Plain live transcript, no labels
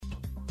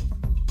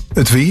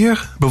Het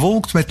weer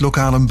bewolkt met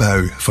lokaal een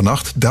bui.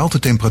 Vannacht daalt de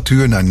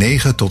temperatuur naar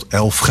 9 tot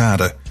 11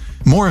 graden.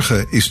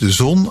 Morgen is de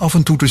zon af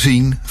en toe te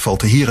zien,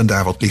 valt er hier en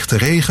daar wat lichte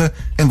regen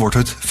en wordt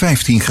het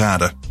 15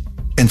 graden.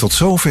 En tot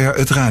zover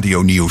het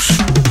radionieuws.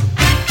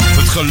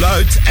 Het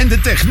geluid en de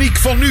techniek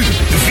van nu.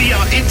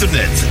 Via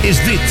internet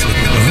is dit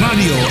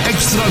Radio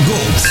Extra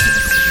Gold.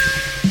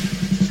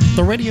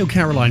 The Radio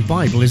Caroline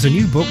Bible is a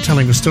new book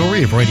telling the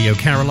story of Radio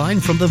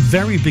Caroline from the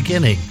very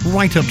beginning,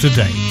 right up to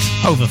date.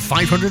 Over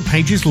 500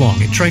 pages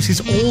long, it traces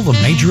all the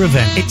major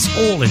events. It's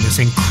all in this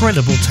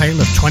incredible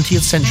tale of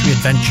 20th century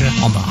adventure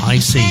on the high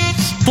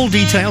seas. Full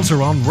details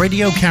are on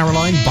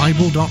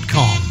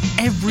RadioCarolineBible.com.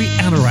 Every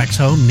Anorak's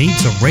home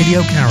needs a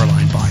Radio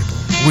Caroline Bible.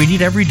 Read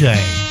it every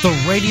day. The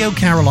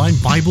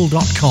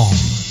RadioCarolineBible.com.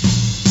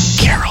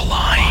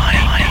 Caroline.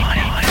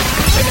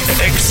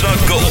 Extra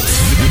Gold.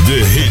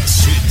 De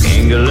hits.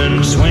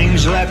 England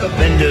swings like a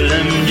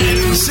pendulum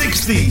do.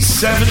 60s,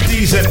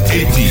 70s en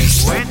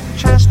 80s.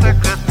 Winchester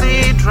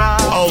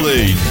Cathedral.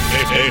 Alleen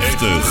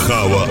echte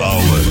gouden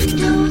ouwe.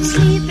 Don't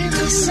sleep in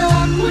the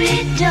sun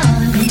with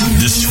darling.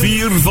 De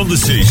sfeer van de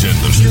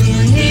zeezenders.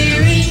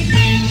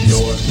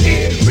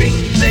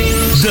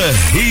 De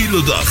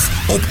hele dag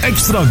op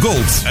Extra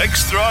Gold.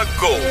 Extra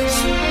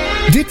Gold.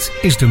 Dit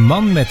is de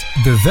man met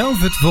The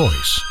Velvet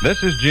Voice.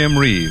 This is Jim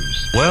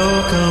Reeves.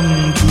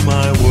 Welcome to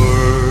my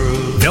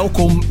world.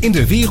 Welkom in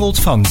de wereld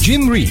van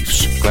Jim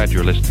Reeves. Glad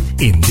you're listening.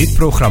 In dit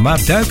programma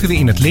duiken we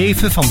in het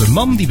leven van de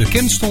man die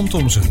bekend stond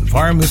om zijn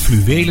warme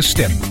fluwelen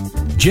stem.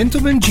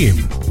 Gentleman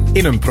Jim.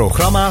 In een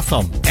programma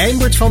van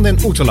Eimert van den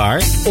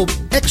Oetelaar op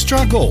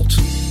Extra Gold.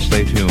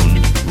 Stay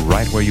tuned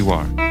right where you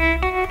are.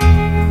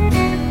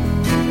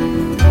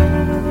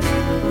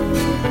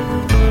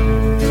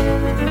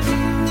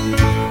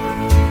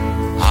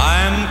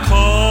 I'm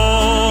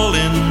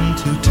calling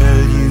to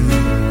tell you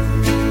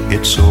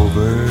it's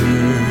over.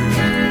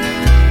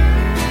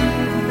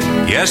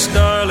 Yes,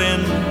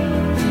 darling,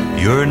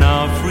 you're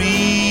now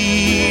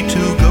free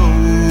to go.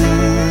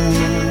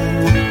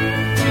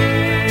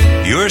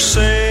 You're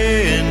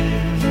saying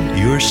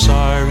you're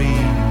sorry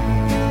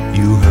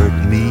you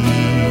hurt me,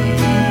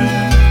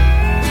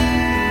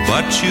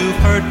 but you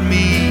hurt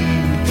me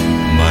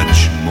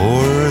much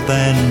more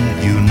than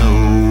you know.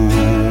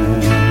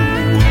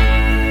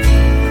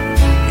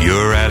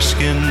 You're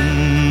asking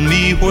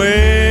me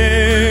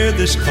where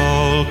this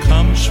call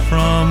comes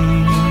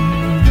from.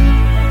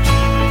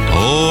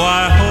 Oh,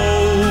 I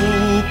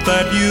hope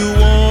that you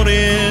won't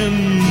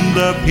end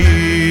up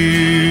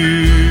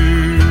here.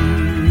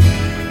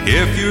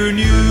 If your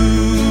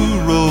new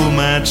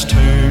romance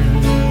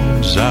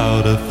turns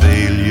out a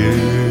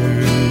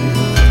failure,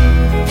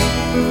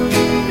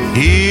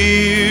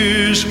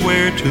 here's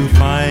where to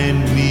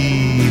find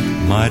me,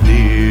 my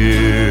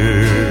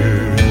dear.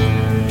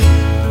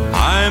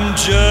 I'm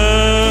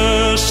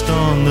just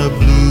on the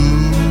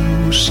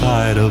blue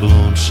side of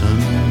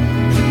lonesome,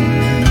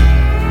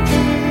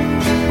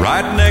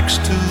 right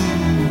next to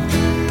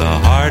the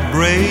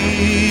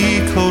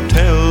Heartbreak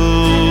Hotel,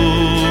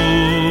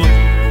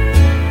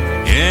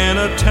 in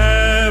a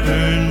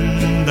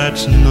tavern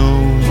that's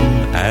known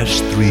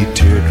as Three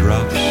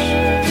Teardrops,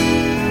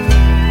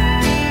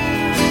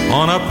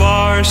 on a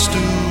bar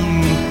stool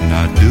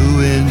not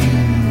doing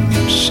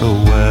so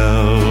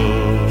well.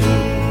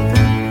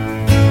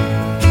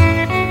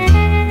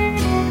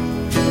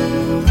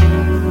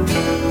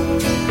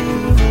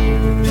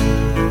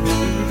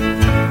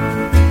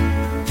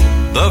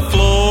 The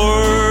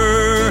floor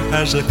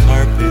has a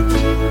carpet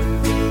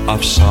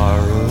of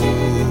sorrow,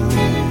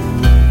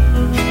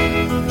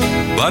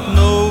 but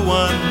no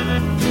one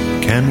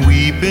can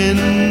weep in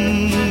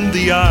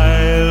the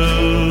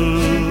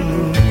aisle.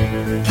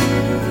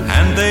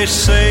 And they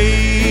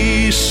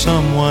say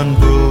someone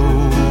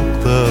broke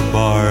the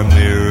bar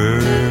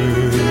mirror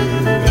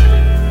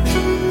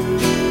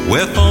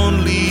with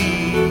only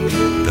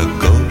the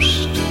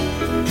ghost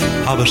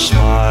of a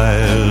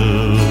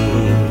smile.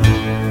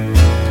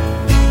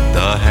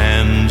 The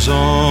hands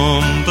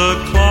on the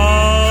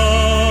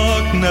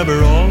clock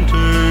never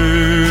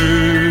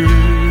alter,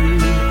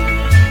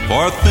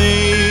 for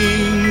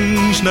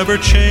things never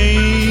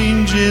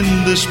change in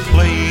this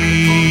place.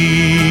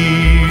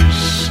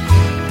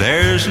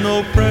 There's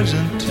no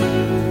present,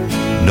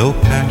 no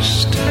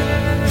past,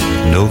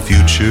 no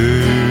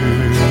future.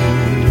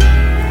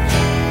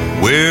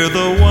 We're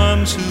the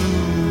ones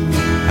who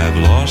have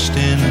lost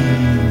in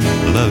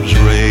love's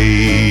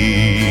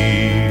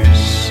race.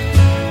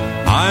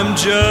 I'm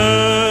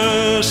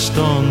just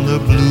on the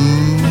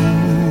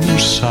blue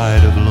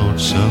side of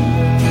lonesome,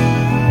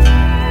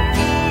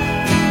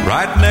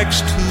 right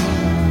next to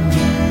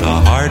the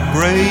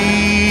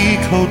Heartbreak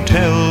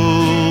Hotel,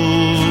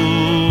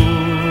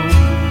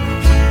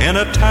 in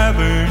a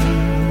tavern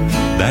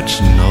that's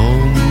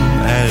known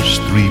as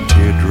Three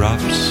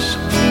Teardrops,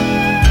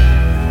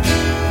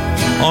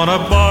 on a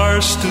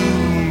bar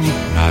stool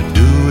not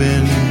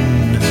doing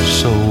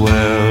so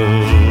well.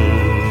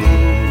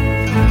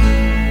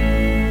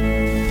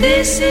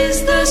 This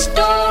is the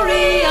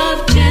story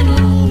of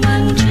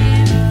Gentleman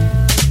Jim.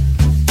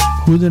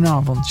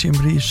 Goedenavond Jim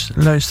Reeves,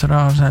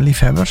 luisteraars en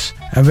liefhebbers.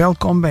 En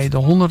welkom bij de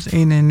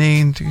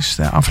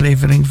 191ste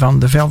aflevering van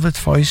The Velvet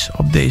Voice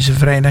op deze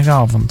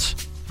vrijdagavond.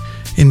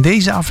 In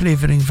deze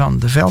aflevering van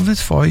The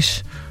Velvet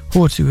Voice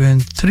hoort u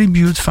een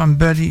tribute van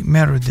Buddy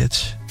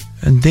Meredith.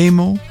 Een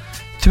demo,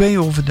 2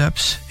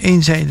 overdubs,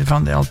 1 zijde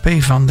van de LP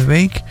van de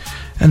week.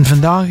 En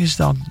vandaag is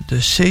dat de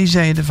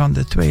C-zijde van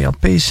de 2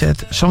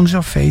 LP-set Songs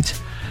of Fate.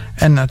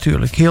 En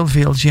natuurlijk heel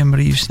veel Jim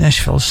Reeves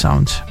Nashville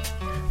Sound.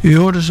 U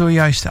hoorde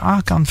zojuist de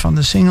A-kant van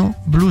de single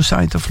Blue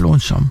Side of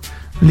Lonesome.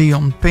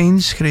 Leon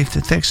Payne schreef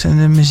de tekst en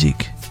de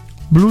muziek.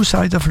 Blue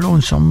Side of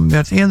Lonesome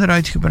werd eerder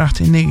uitgebracht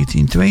in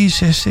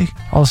 1962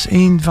 als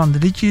een van de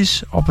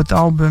liedjes op het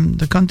album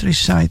The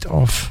Countryside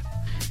Of.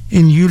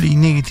 In juli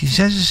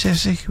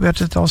 1966 werd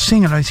het als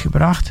single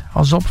uitgebracht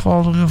als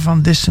opvolger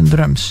van Distant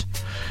Drums.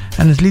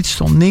 En het lied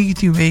stond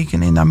 19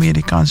 weken in de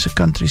Amerikaanse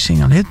country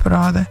single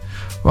hitparade,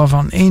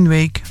 waarvan 1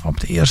 week op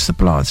de eerste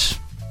plaats.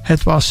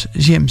 Het was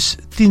Jim's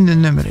 10e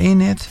nummer 1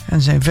 hit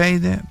en zijn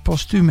 5e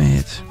postume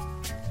hit.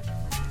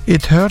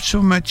 It Hurt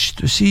So Much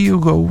To See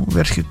You Go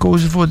werd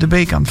gekozen voor de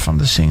B-kant van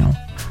de single.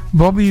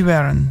 Bobby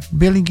Warren,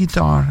 Billy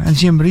Guitar en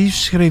Jim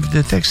Reeves schreven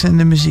de tekst en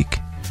de muziek.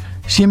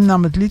 Jim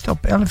nam het lied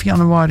op 11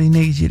 januari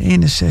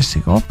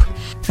 1961 op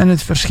en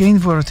het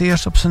verscheen voor het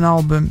eerst op zijn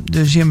album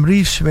The Jim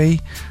Reeves Way,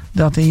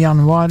 dat in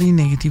januari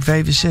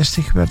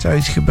 1965 werd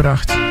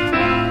uitgebracht.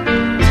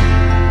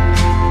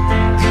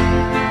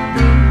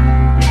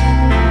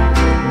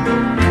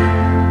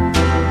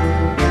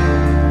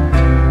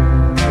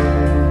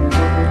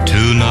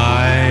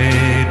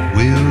 Tonight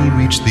will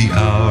reach the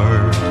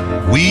hour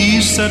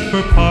we set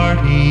for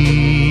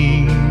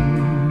parting.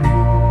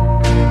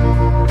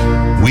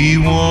 We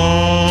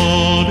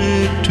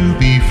wanted to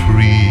be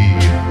free,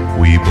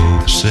 we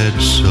both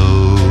said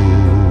so.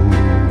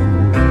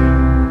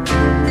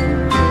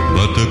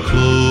 But the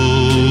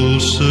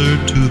closer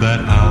to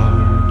that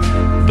hour,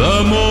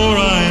 the more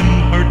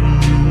I'm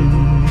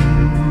hurting.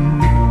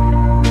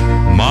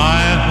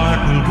 My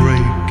heart will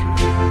break,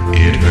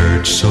 it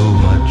hurts so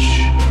much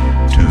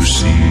to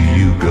see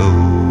you go.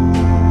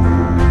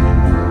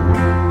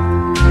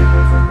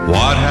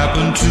 What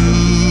happened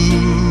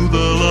to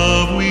the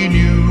love we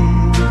knew?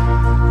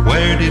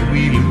 Where did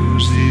we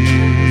lose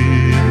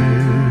it?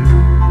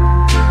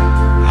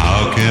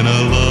 How can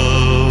a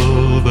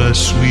love as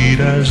sweet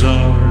as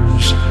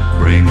ours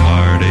bring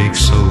heartache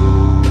so?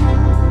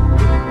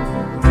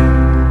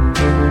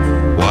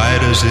 Why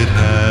does it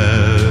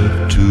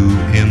have to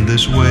end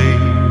this way?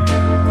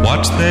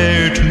 What's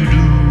there to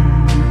do?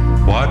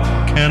 What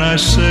can I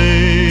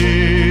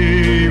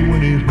say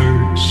when it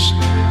hurts?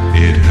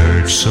 It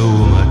hurts so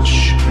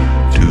much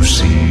to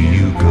see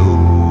you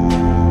go.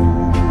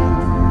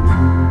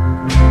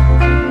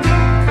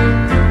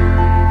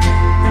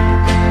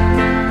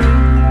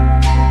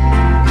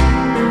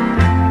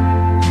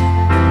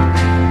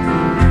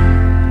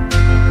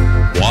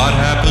 What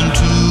happened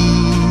to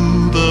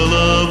the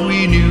love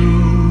we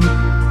knew?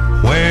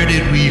 Where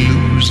did we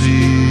lose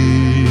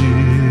it?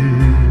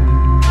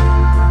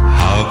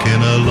 How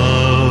can a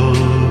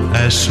love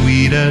as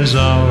sweet as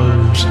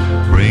ours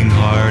bring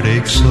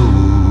heartache so?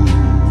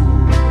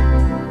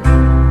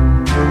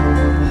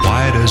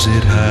 Why does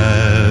it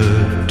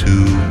have to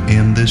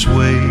end this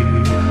way?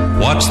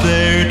 What's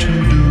there to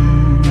do?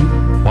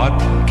 What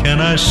can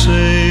I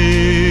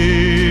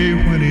say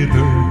when it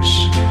hurts?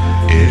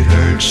 It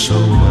hurts so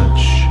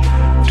much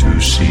to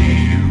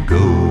see you go.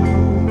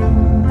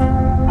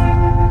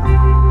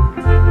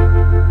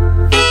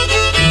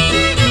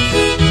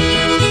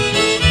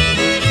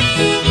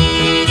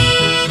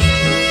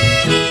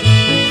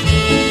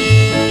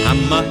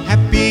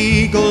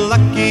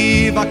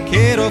 Happy-go-lucky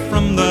vaquero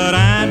from the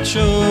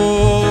rancho.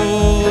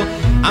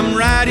 I'm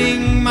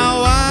riding my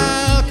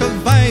wild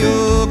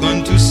caballo,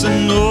 going to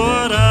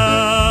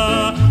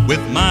Sonora.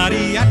 With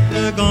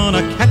Marietta,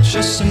 gonna catch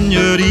a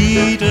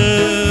senorita.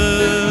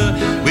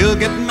 We'll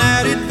get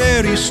married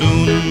very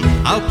soon.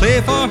 I'll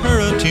play for her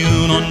a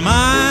tune on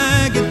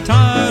my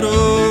guitar.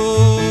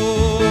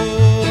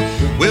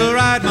 We'll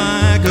ride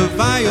my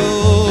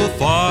caballo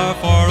far,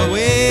 far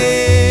away.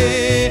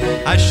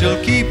 I shall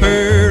keep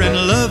her and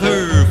love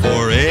her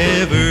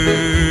forever.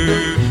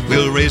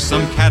 We'll raise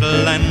some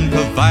cattle and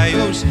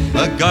caballos,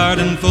 a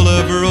garden full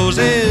of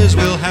roses.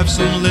 We'll have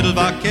some little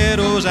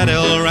vaqueros at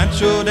El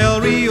Rancho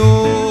del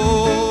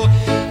Rio.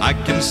 I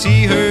can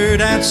see her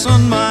dance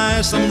on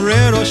my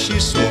sombrero.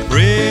 She's so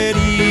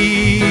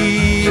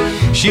pretty.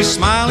 She's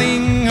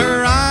smiling,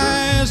 her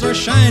eyes are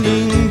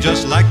shining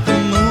just like the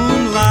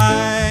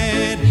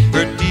moonlight.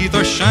 Her teeth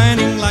are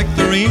shining like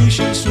the ring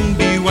she'll soon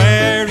be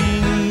wearing.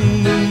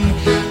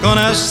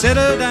 Gonna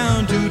settle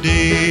down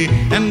today,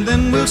 and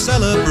then we'll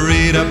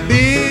celebrate a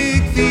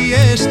big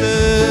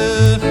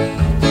fiesta.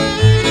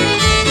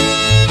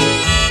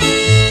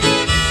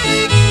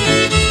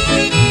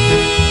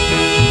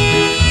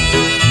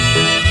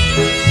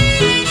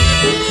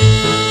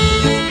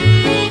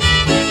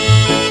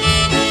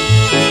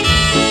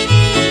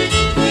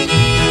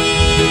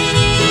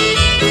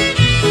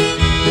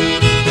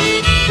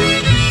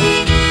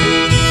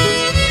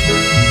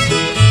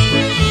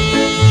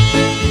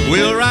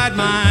 ride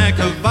my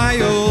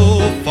caballo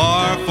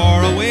far,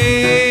 far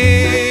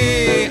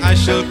away. I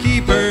shall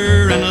keep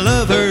her and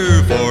love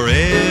her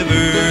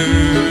forever.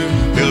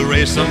 We'll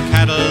raise some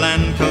cattle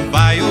and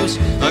caballos,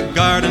 a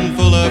garden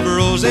full of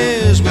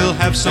roses. We'll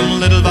have some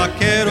little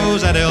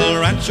vaqueros at El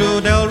Rancho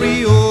del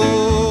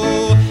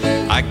Rio.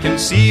 I can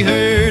see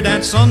her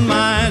dance on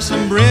my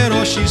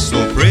sombrero. She's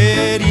so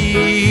pretty.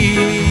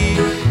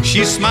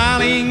 She's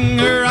smiling,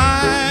 her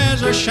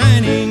eyes are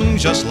shining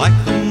just like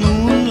the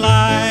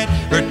moonlight.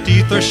 Her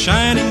teeth are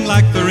shining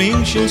like the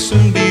ring she'll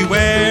soon be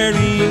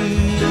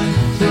wearing.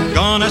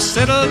 Gonna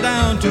settle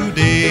down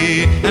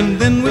today, and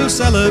then we'll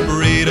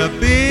celebrate a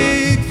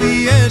big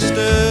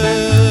fiesta.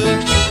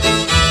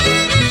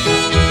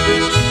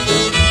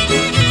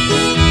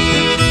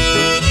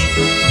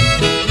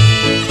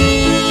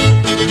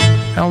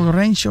 El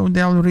Rancho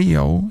del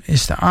Rio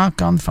is de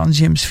A-kant van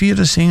Jim's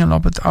vierde single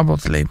op het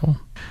Abbott-label.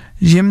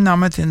 Jim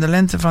nam het in de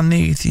lente van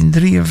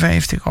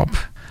 1953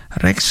 op.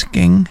 Rex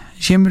King,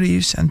 Jim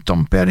Reeves en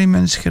Tom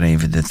Perryman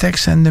schreven de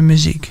tekst en de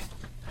muziek.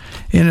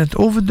 In het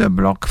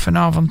overdubblok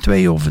vanavond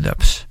 2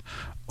 overdubs.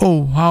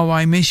 Oh, How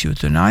I Miss You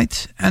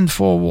Tonight en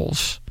Four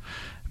Walls.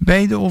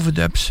 Beide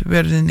overdubs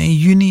werden in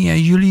juni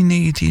en juli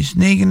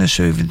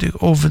 1979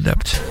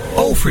 overdubbed.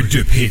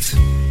 Overdubhit.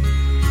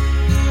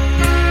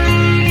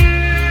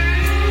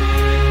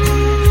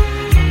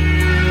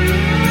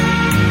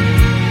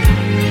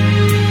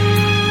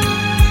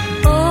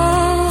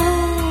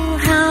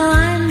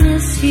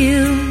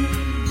 You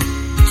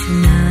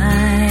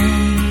tonight,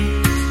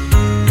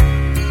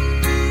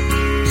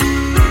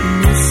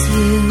 miss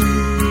you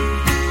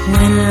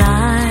when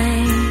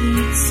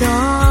lights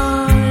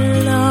are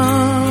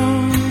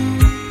low.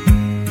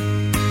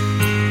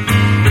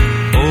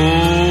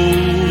 Oh,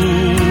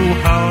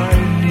 how I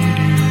need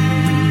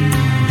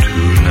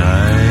you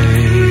tonight,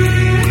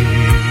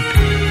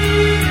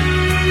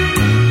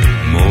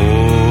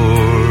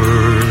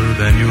 more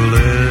than you'll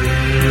ever.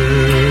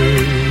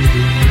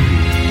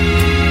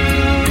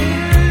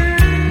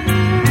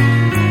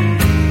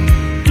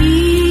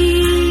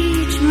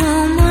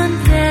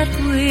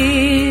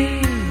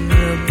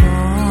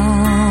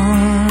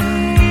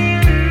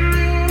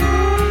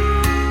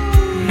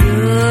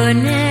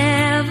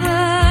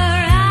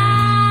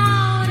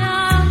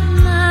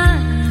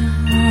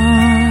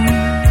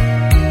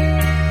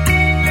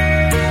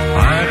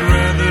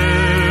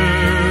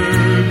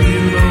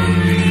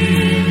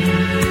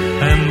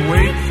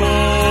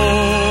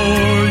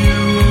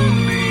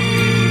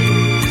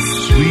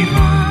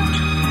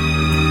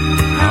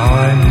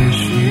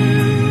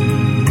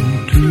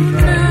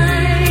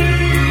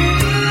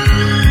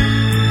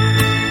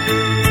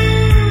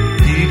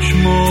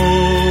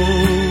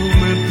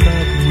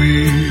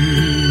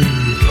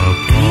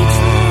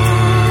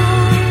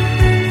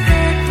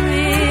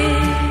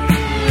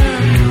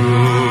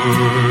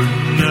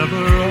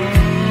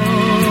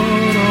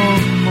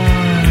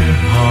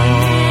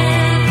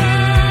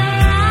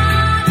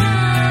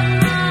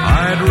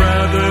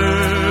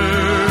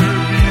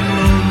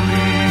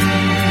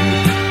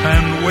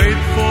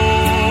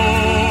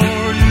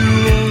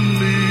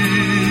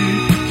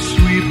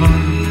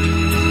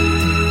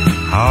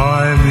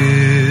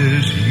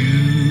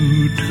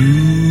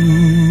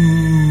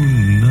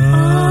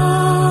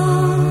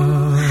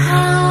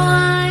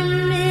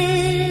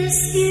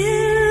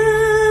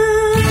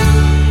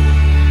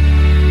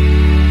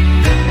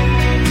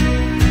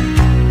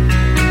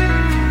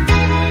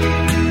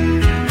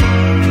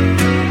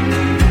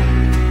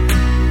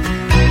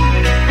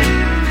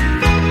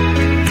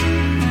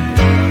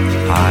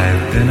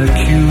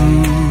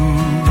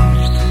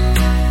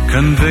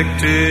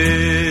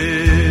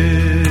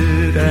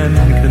 Convicted and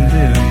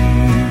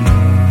condemned.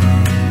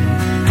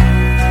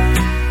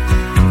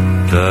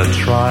 The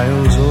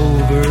trial's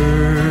over,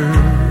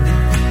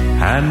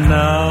 and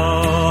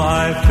now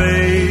I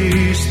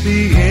face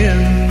the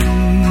end.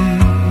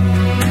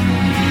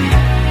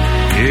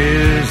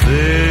 Is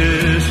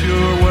this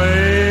your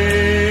way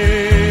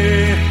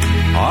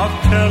of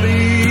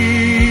telling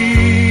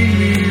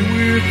me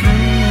we're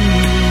through?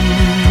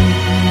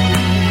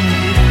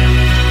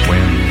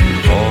 When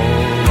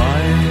all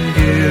I'm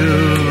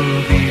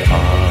guilty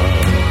of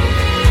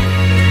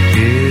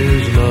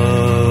is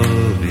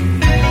loving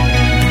you.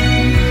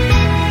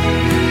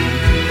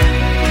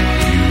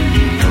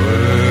 You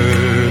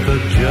were the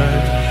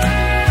judge,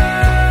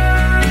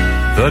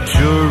 the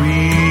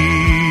jury,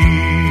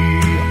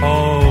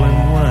 all in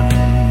one.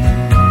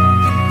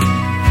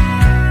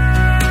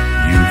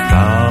 You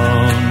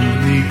found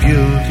me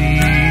guilty,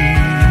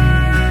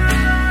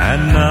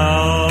 and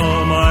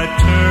now my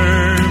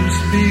term's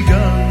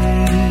begun.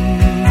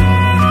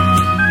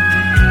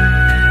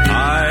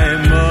 I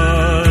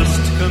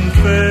must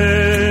confess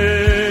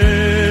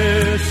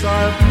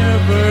I've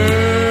never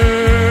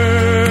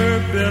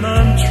been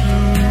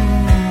untrue,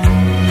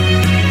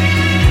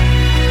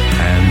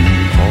 and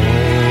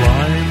all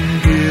I'm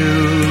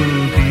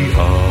guilty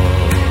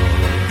of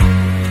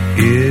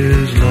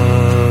is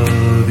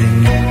loving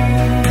you.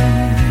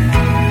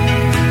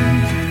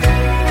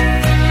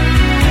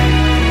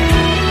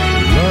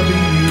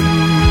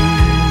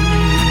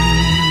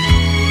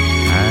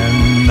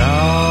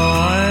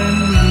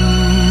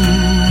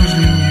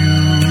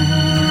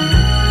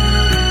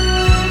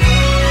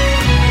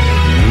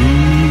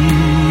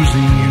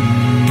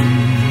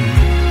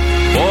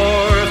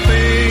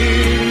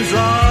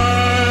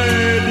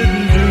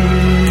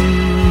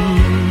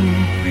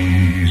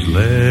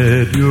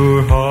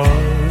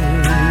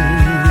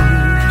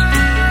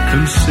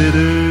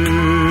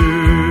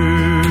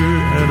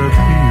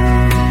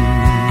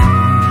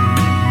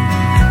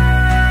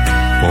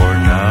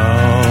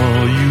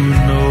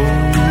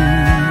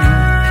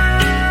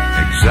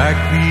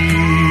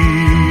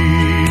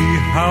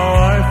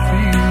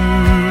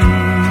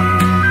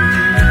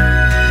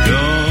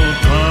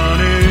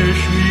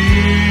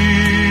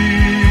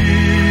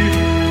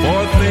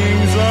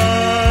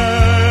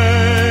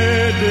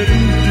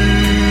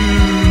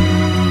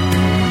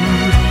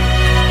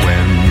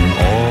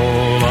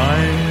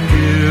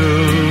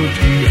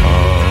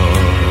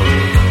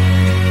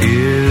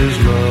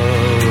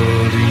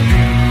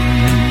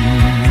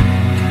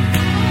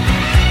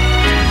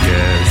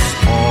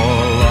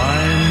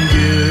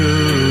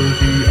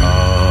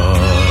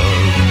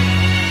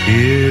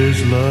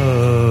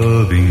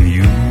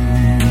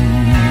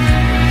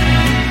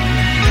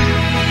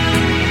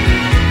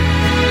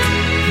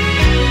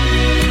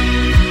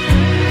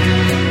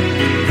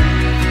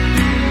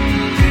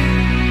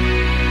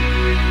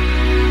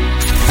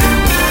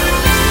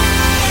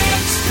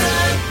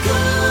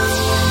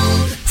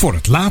 Voor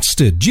het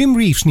laatste Jim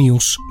Reeves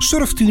nieuws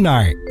surft u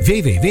naar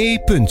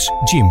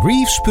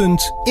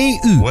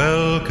www.jimreeves.eu.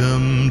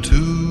 Welcome to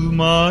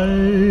my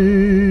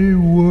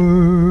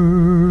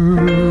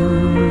world.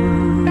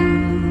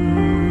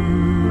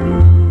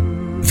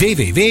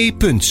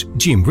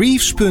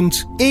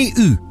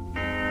 www.jimreeves.eu.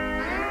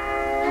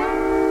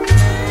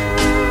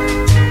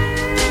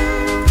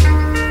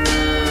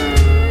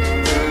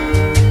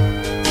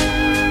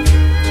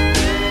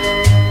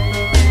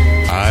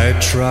 I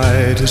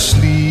try to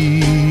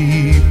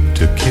sleep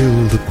to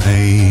kill the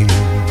pain.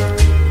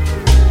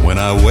 When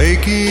I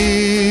wake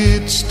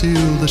it's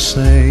still the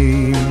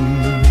same,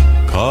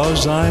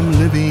 'cause I'm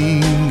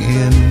living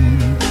in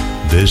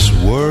this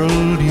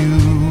world you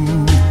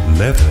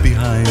left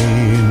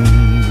behind.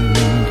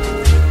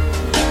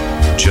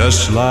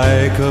 Just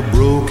like a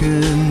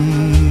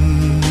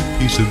broken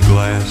piece of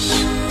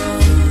glass,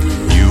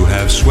 you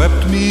have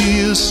swept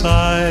me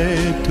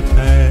aside to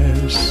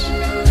pass,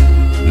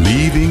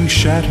 leaving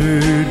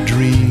shattered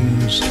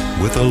dreams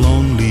with a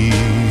lonely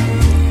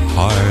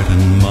heart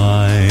and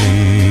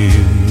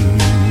mind.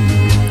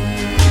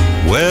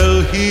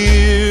 Well,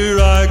 here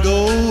I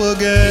go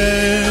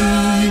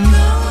again.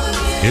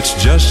 It's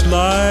just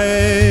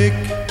like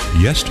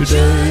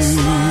yesterday.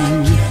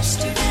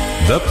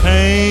 The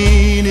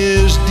pain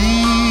is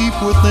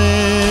deep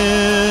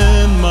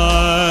within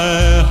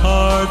my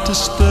heart to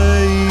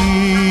stay.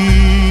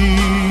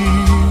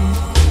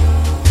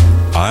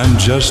 I'm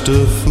just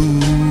a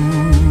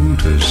fool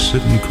to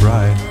sit and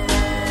cry,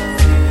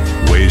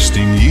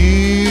 wasting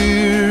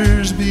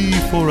years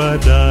before I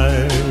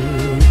die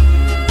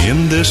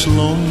in this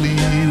lonely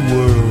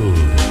world,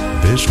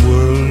 this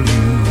world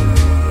you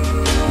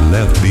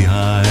left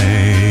behind.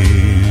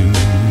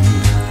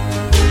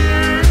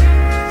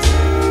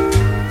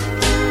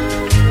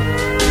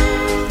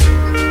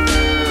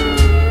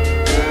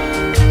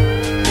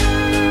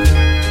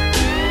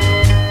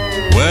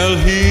 Well,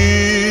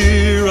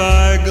 here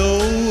I go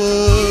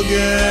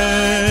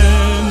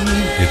again.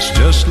 It's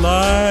just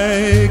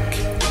like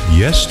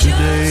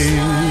yesterday.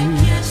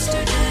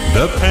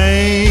 The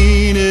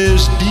pain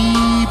is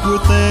deep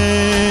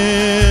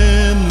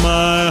within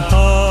my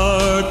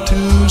heart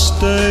to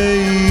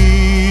stay.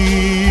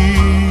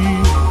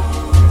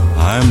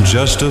 I'm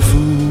just a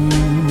fool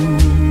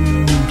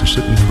to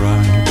sit and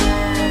cry,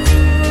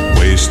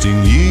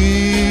 wasting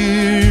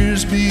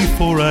years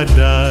before I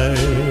die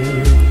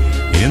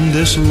in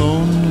this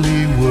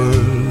lonely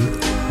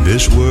world,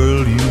 this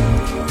world you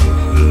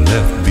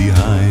left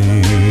behind.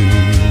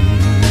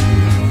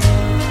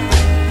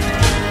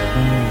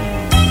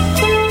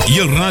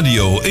 Je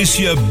radio is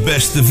je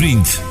beste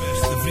vriend.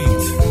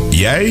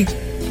 Jij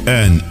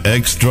en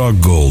Extra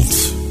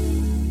Gold.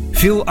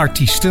 Veel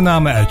artiesten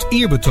namen uit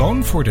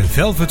eerbetoon voor de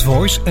Velvet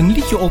Voice een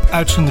liedje op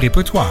uit zijn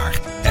repertoire.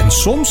 En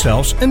soms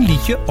zelfs een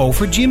liedje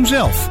over Jim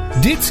zelf.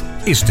 Dit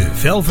is de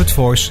Velvet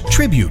Voice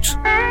Tribute.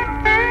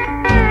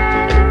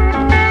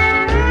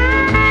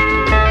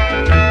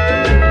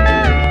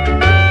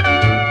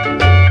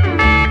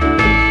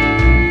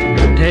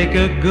 Take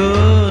a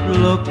good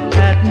look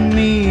at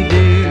me,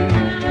 dear.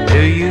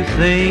 Do you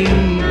think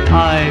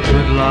I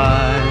could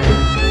lie?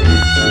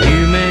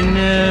 You may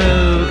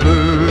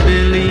never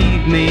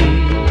believe me,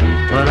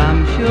 but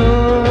I'm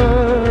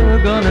sure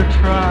gonna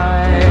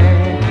try.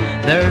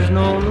 There's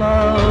no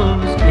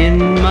loves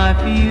in my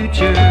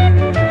future,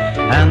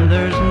 and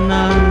there's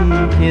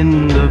none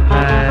in the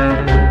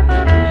past.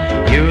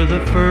 You're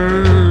the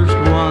first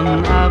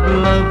one I've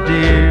loved,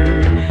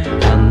 dear,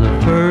 and the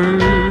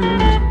first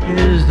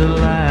is the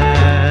last.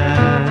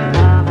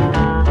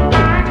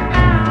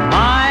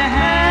 My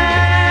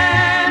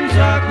hands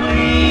are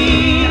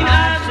clean,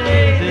 I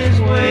say this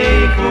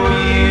way for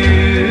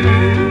you.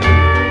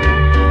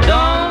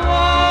 Don't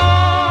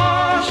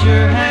wash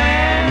your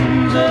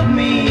hands of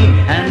me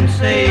and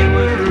say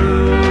we're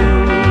through.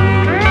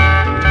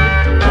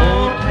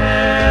 Oh,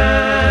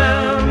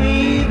 tell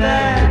me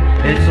that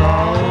it's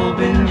all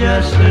been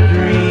just a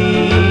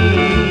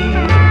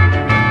dream,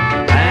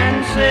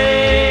 and say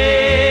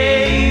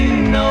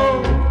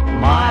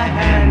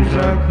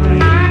are clean.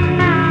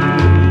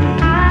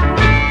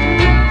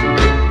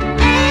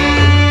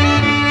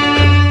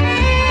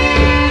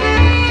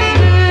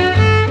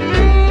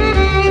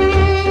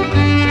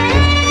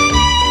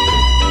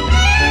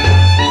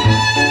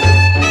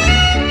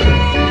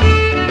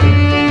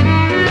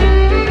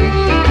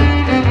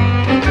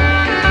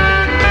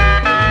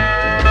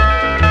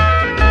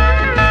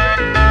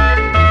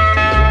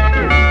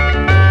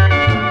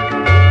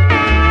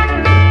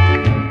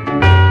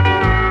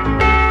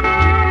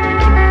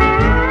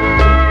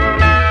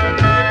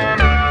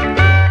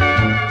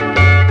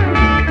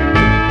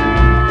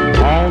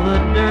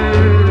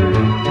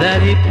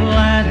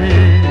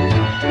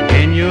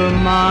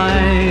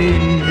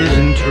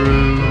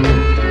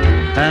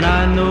 And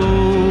I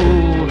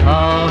know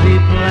how he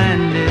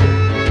planned it.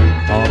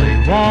 All he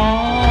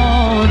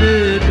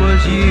wanted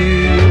was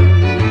you.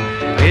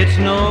 It's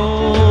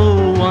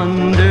no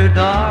wonder,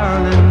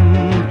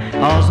 darling,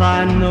 'cause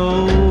I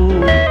know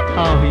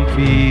how he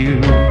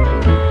feels.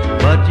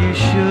 But you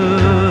should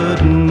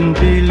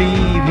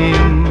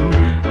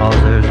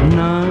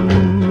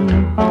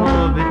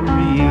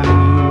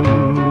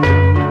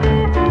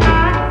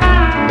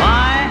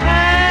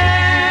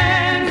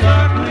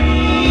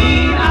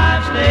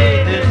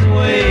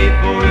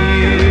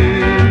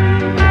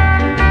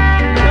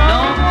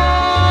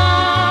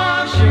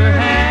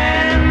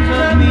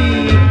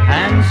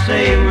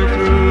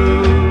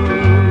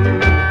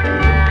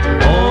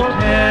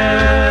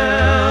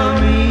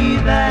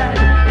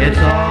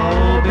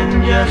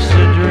just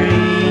a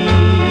dream,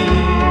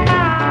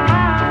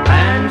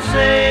 and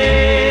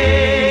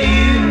say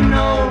you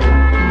know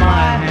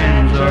my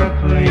hands are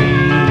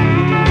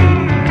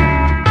clean.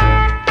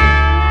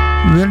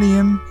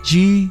 William G.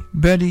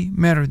 Buddy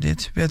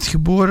Meredith werd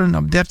geboren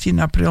op 13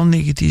 april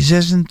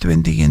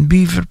 1926 in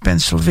Beaver,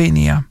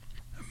 Pennsylvania.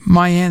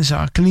 My Hands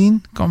Are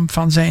Clean komt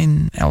van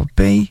zijn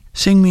LP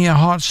Sing Me a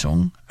Heart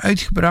Song,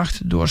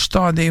 uitgebracht door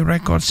Starday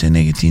Records in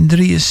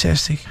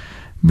 1963.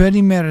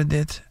 Buddy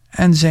Meredith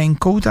en zijn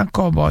Kota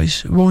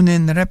Cowboys woonden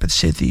in Rapid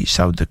City,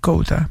 South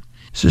Dakota.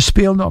 Ze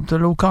speelden op de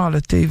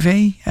lokale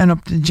tv en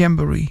op de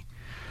Jamboree.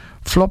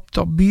 Flop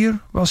Top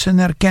Beer was een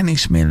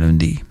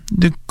herkenningsmelodie.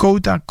 De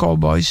Kota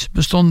Cowboys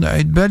bestonden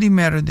uit Buddy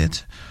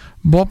Meredith,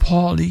 Bob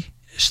Hawley,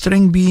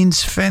 String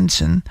Beans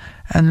Vanson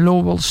en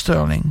Lowell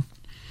Sterling.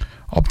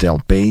 Op de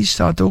LP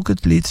staat ook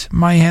het lied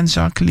My Hands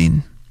Are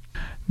Clean.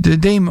 De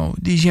demo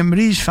die Jim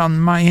Reeves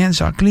van My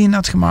Hands Are Clean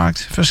had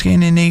gemaakt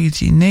verscheen in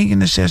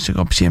 1969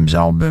 op Jim's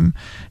album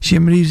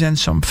Jim Reeves and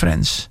Some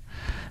Friends.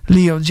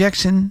 Leo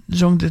Jackson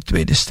zong de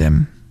tweede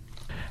stem.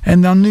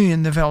 En dan nu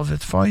in de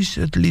Velvet Voice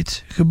het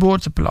lied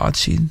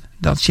Geboorteplaats zien,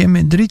 dat Jim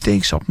in 3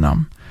 takes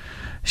opnam.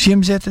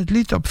 Jim zette het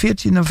lied op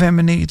 14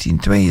 november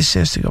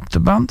 1962 op de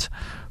band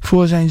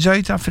voor zijn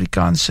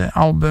Zuid-Afrikaanse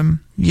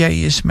album Jij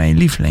is mijn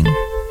lieveling.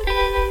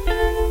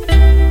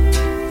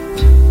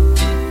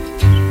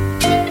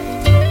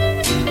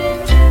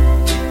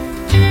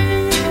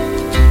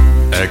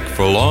 Ik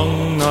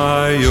verlang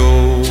naar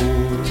jou,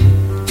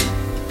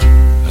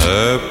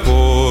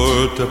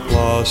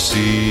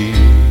 geboorteplaatsie,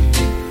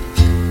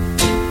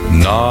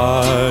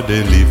 naar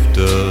de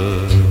liefde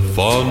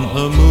van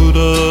een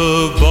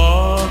moeder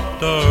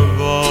wat er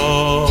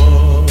was.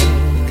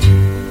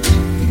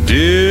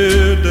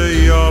 Door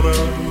de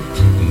jaren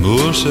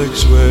moest ik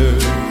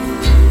zwerven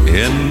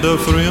in de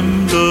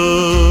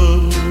vreemde,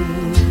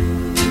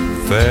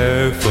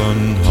 ver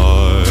van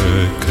haar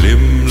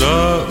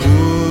glimlach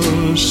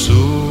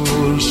zo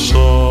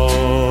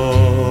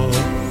zacht.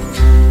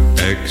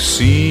 Ik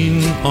zie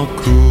een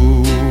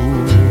kroeg,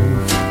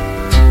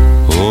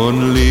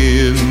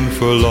 onleen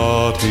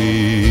verlaat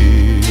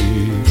ik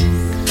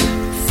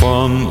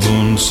van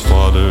ons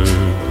vader,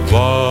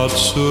 wat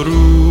zo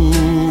roe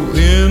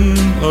in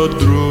het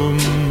droom.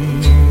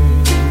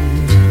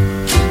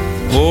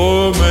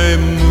 O mijn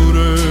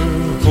moeder,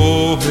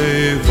 o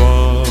hij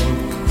waak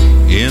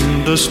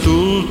in de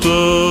stoelte,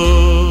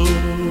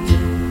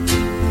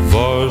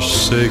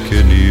 was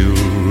zeker nieuw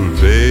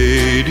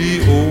bij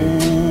die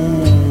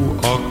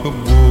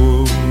akkerboom.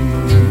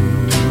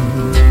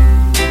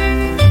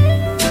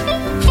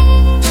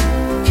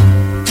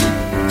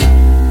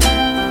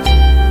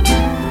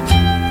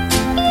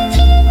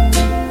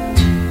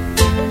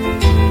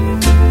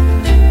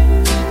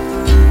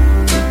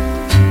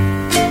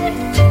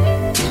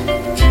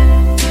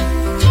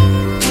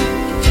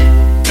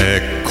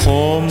 Ik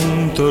kom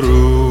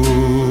terug,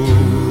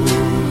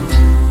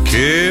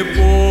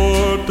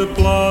 de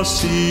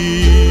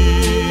plaatsie,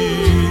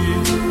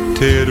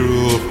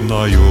 terug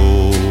naar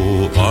jou,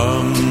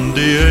 aan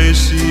die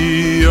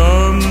ijsie,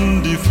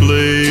 aan die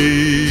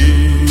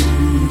vlee.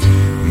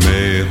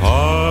 Mijn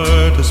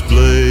hart is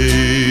blij,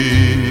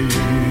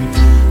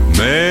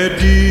 met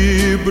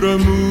die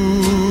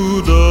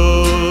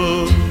bremoede,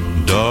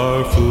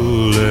 daar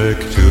voel ik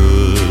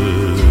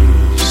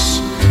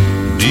dus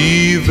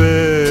die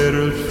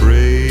wereld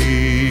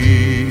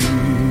vrij,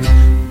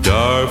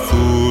 daar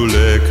voel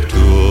ik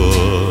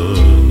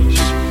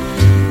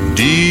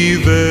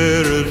die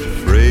wereld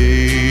vrij.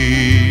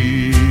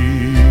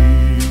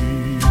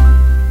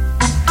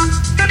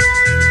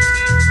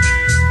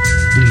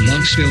 De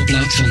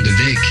langspeelplaat van de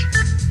week.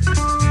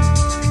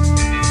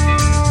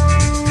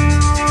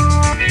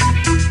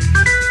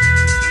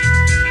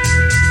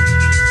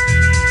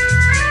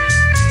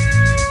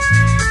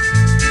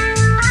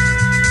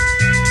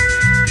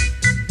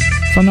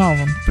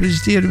 Vanavond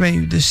presenteren wij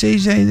u de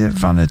C-zijde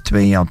van het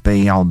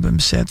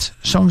 2-LP-albumset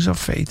Songs of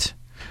Fate.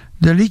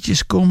 De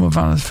liedjes komen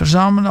van het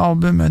verzamelde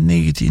album uit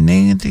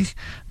 1990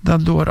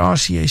 dat door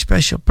RCA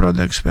Special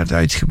Products werd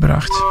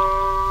uitgebracht.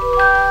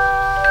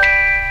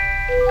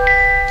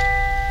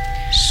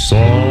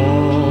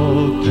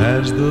 Soft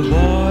as the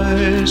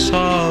voice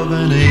of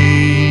an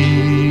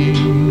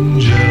angel,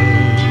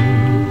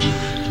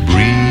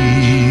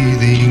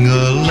 breathing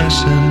a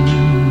lesson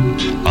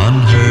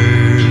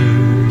unheard.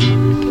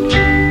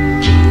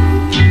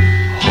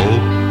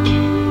 Hope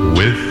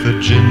with a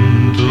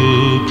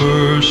gentle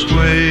persuasion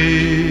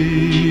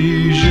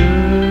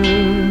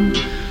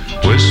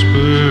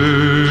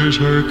whispers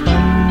her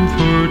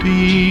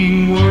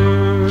comforting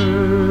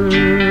word.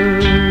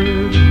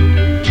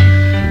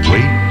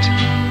 Wait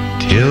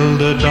till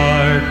the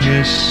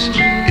darkness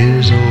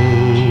is over.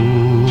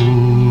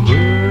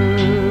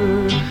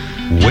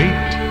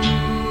 Wait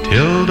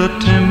till the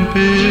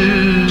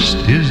tempest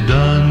is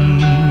done.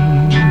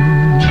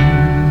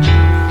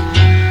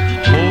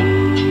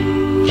 Hope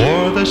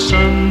for the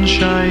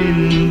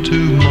sunshine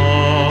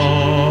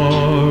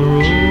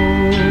tomorrow,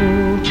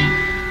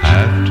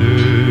 after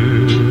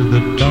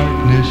the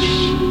darkness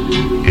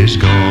is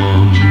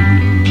gone.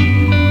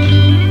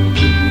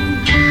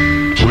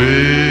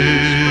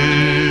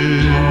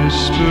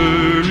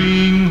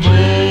 Whispering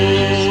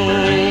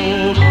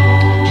hope,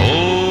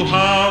 oh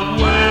how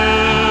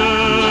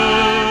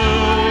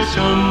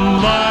welcome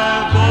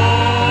thy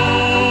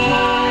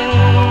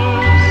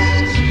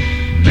voice,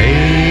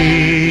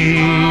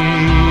 making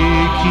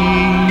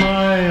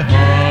my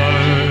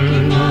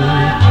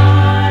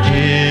heart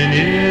in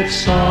its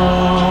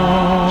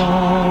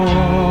sorrow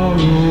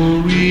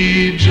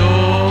rejoice.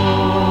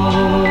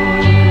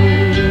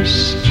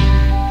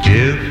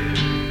 If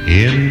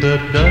in the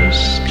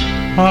dusk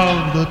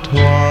of the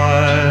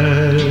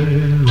twilight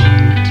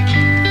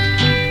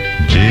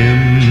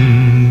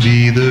dim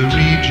be the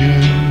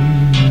region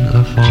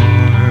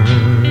afar,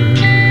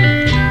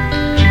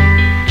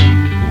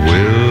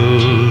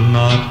 will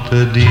not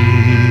the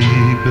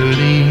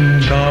deepening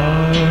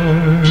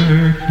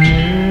darkness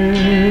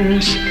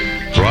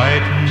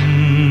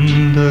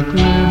brighten the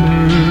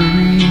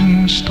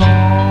glimmering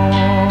star?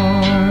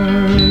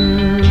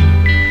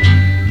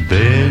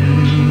 Then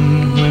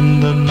when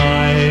the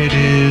night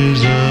is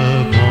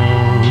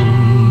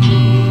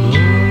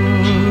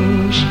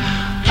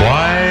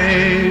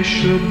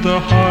should the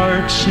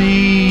heart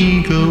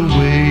sink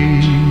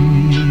away?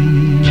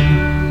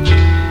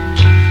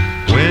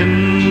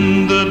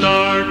 When the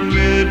dark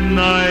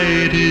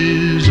midnight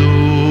is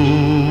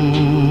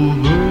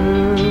over,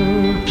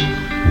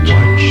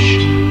 watch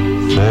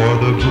for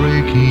the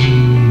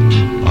breaking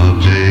of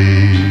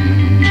day.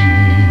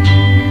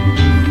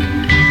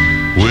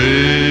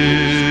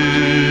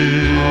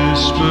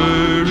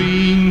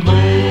 Whispering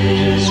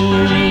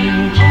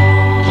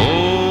hope,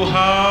 oh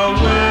how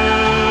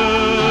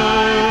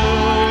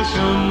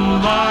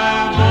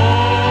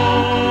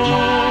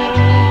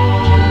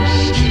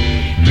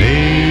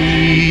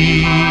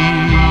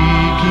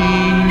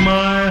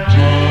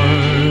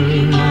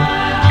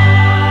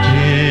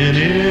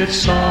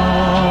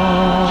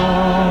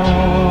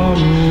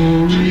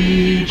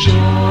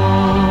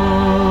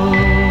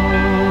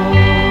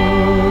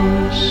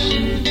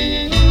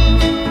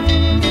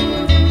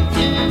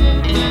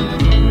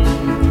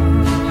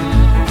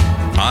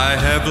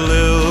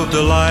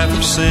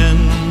sin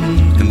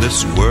in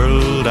this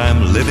world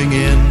I'm living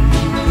in.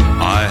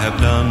 I have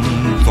done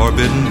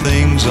forbidden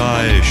things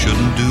I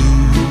shouldn't do.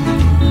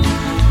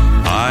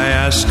 I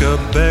asked a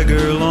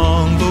beggar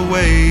along the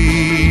way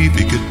if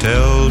he could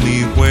tell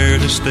me where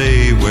to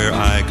stay, where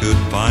I could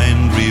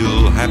find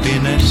real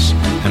happiness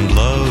and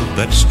love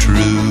that's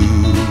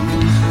true.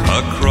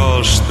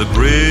 Across the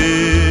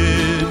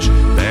bridge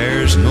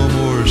there's no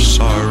more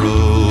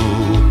sorrow.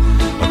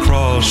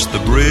 Across the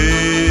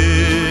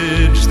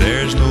bridge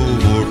there's no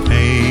more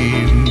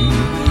pain.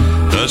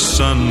 The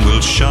sun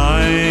will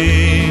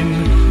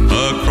shine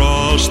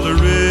across the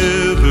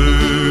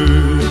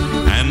river,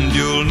 and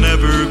you'll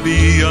never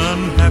be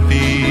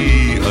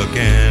unhappy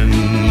again.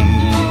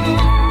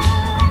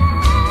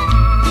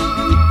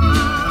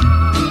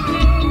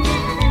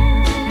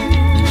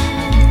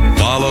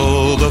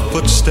 Follow the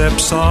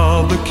footsteps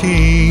of the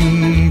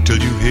King till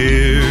you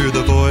hear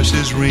the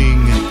voices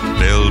ring.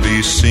 They'll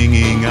be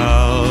singing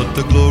out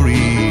the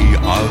glory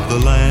of the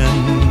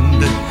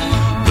land.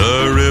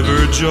 The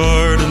river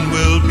Jordan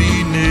will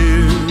be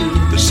near.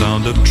 The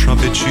sound of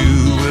trumpets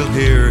you will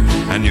hear,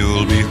 and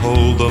you'll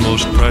behold the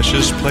most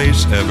precious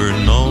place ever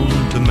known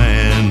to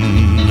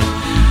man.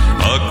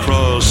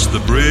 Across the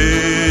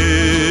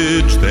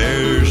bridge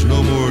there's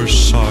no more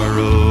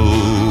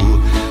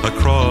sorrow.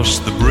 Across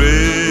the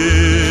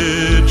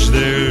bridge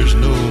there's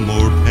no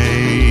more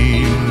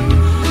pain.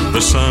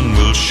 The sun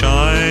will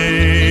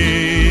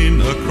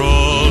shine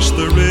across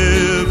the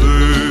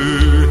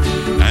river,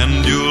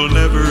 and you'll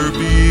never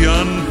be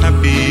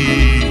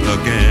unhappy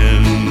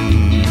again.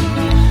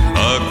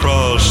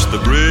 Across the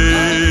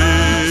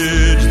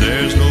bridge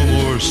there's no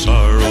more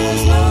sorrow.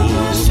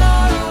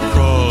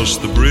 Across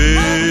the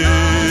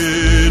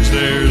bridge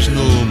there's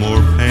no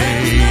more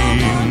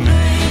pain.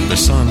 The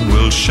sun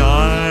will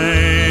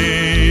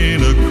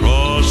shine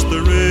across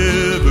the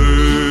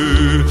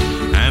river,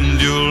 and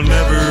you'll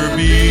never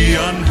be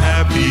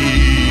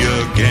unhappy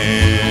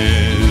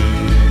again.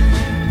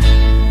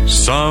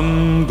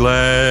 Some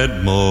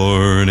glad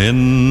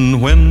morning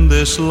when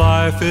this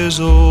life is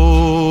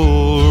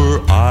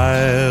o'er,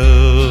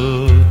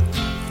 I'll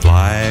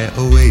fly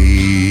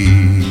away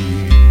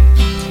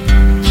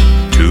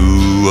to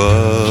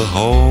a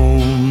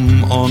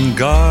home on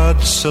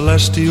God's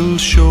celestial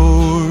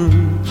shore.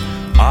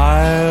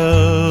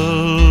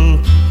 I'll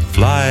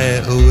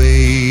fly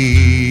away.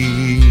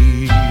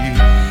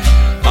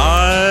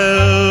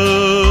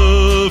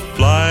 I'll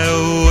fly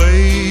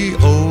away,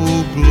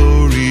 oh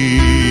glory.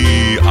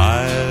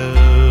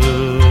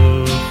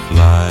 I'll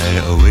fly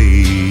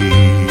away.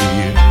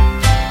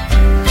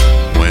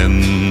 When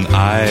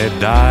I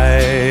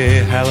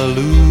die,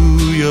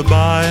 hallelujah,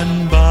 by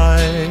and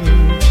by,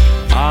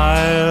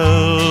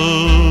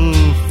 I'll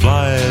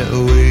fly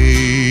away.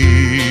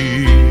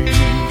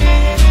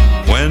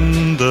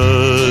 When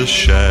the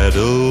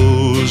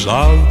shadows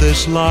of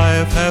this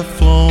life have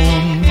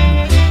flown,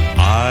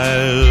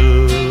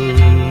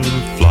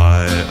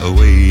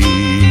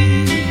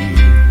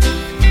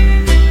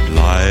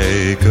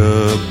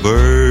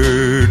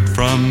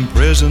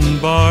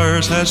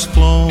 has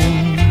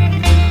flown,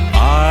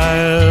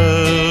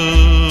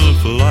 I'll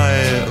fly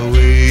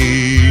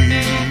away.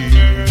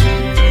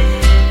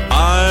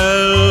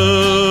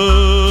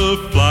 I'll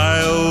fly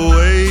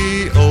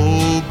away,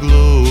 oh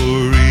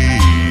glory,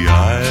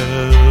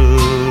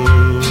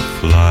 I'll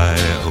fly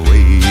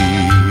away.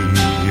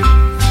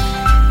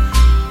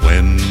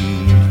 When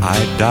I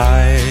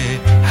die,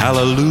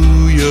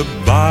 hallelujah,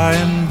 by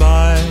and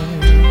by,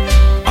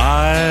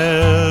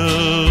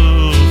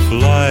 I'll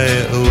fly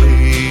away.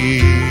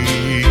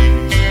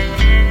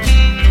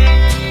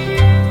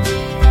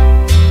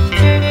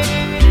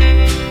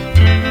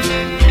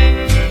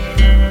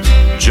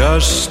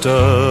 Just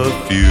a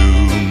few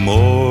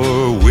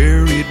more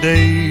weary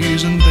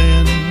days and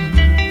then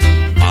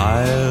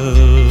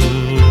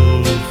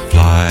I'll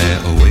fly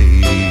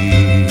away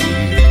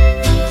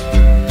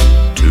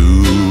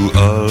to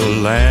a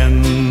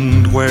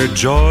land where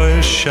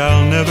joy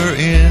shall never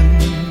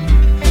end.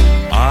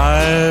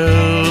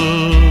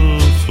 I'll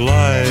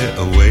fly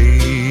away.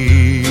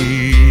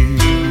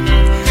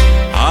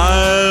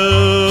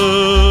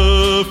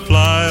 I'll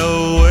fly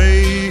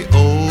away,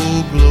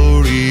 oh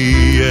glory,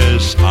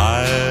 yes,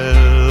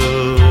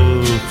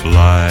 I'll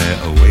fly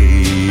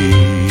away.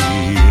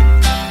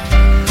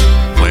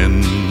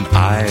 When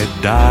I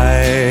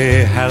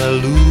die,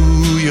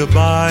 hallelujah,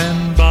 by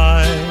and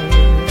by,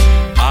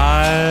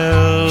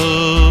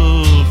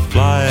 I'll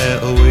fly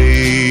away.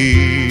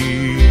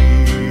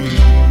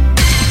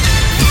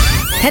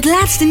 Het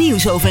laatste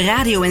nieuws over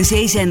radio- en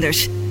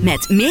zeezenders.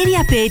 Met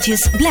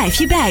Mediapages blijf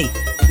je bij.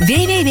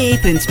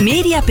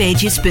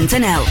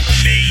 www.mediapages.nl.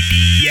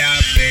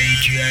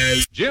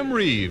 Jim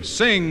Reeves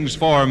sings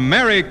for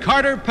Mary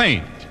Carter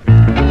Paint.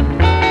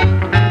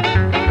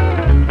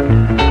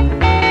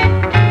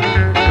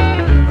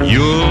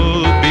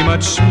 You'll be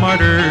much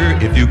smarter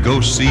if you go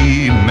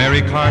see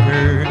Mary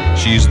Carter.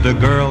 She's the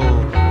girl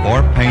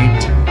for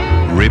paint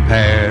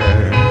repair.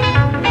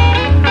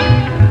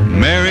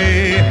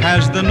 Mary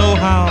has the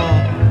know-how,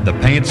 the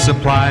paint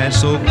supply,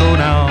 so go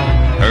now.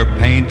 Her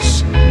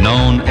paint's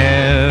known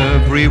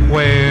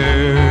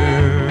everywhere.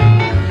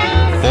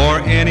 For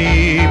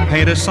any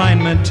paint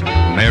assignment,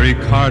 Mary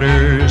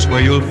Carter's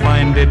where you'll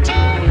find it.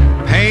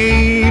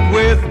 Paint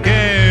with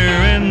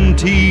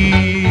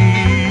guarantee.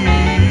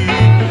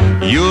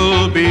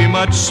 You'll be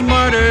much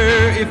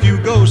smarter if you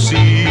go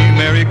see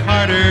Mary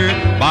Carter.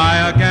 Buy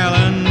a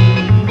gallon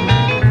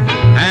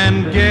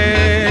and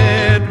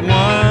get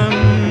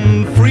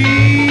one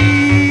free.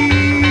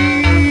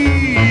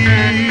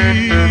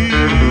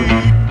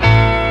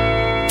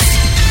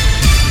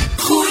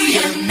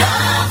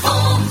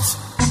 Goedenavond.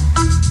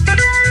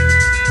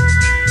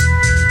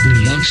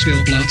 De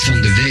langspeelplaat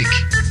van de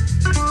week.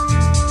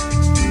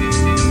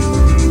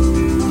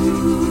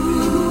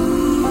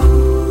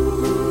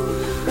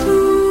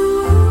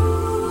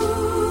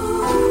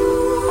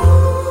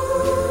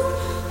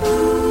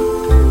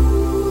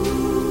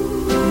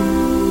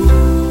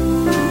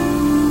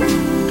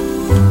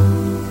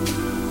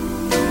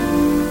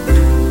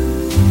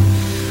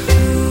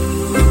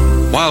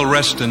 While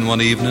resting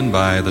one evening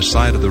by the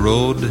side of the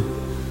road,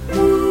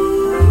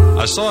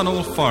 I saw an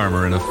old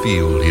farmer in a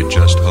field he'd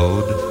just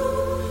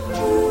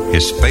hoed.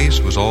 His face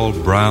was all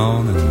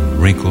brown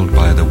and wrinkled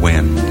by the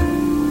wind,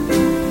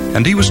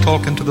 and he was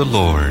talking to the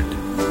Lord,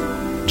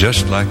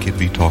 just like he'd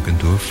be talking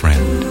to a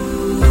friend.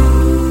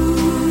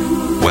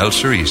 Well,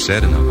 sir, he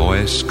said in a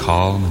voice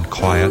calm and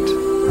quiet,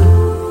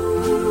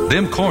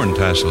 them corn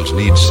tassels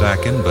need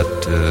sacking,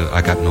 but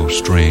I got no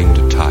string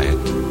to tie it.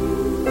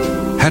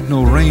 Had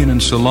no rain in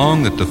so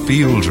long that the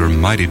fields are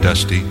mighty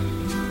dusty,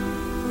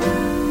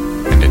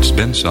 and it's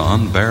been so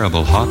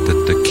unbearable hot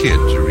that the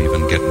kids are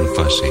even getting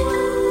fussy.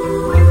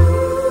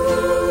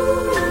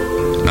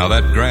 Now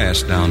that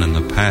grass down in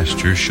the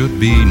pasture should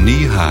be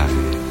knee-high.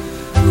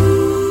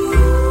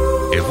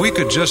 If we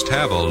could just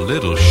have a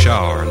little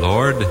shower,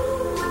 Lord,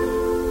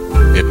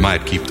 it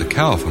might keep the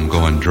cow from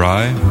going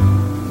dry.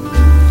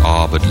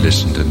 Oh, but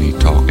listen to me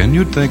talk, and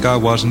you'd think I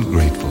wasn't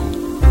grateful.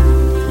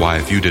 Why,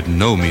 if you didn't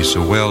know me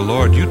so well,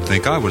 Lord, you'd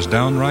think I was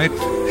downright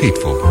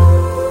hateful.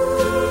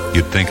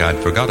 You'd think I'd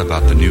forgot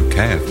about the new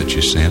calf that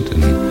you sent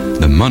and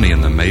the money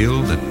in the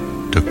mail that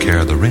took care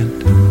of the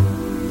rent.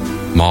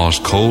 Ma's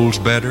coal's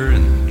better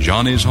and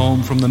Johnny's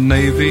home from the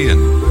Navy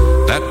and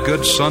that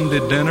good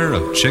Sunday dinner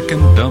of chicken,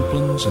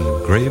 dumplings, and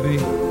gravy.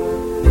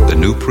 The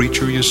new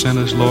preacher you sent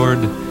us, Lord,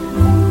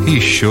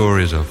 he sure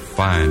is a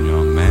fine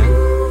young man.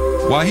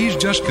 Why, he's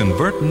just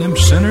converting them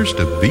sinners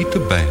to beat the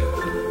band.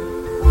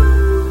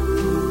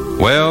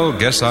 Well,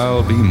 guess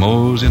I'll be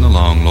moseying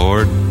along,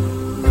 Lord.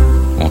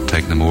 Won't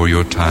take no more of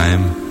your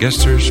time.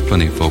 Guess there's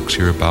plenty of folks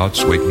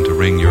hereabouts waiting to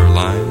ring your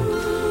line.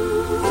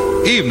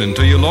 Evening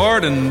to you,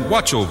 Lord, and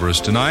watch over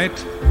us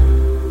tonight.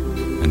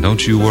 And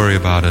don't you worry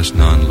about us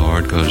none,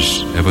 Lord,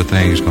 'cause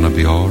everything's gonna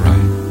be all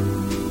right.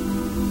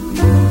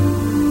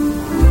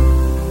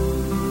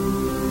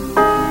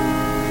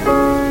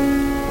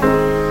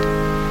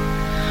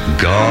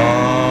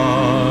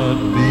 God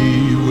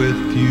be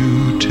with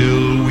you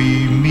till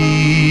we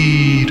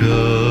meet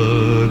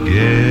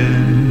again.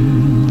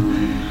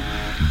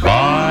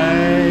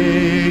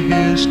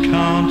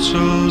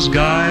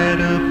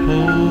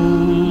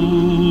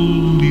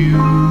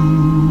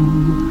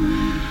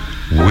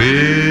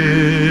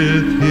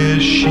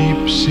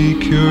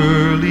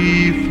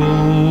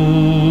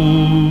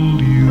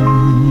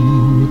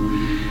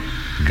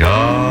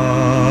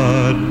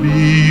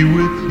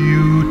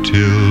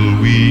 till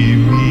we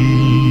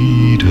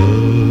meet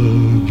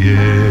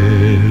again.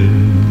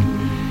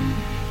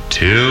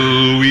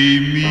 Till we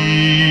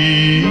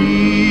meet,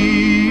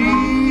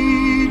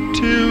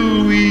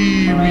 till we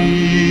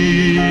meet,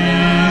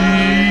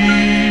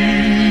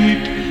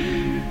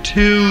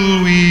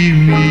 till we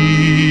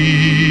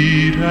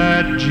meet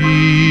at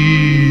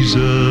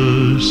Jesus'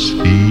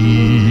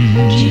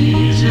 feet.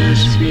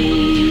 Jesus'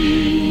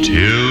 feet.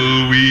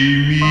 Till we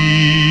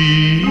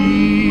meet,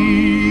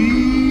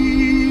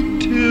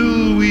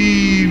 till we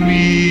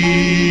meet.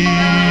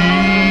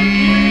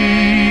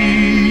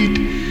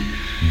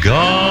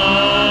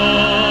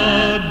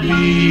 God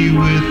be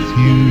with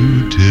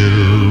you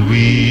till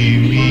we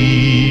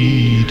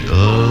meet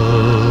again.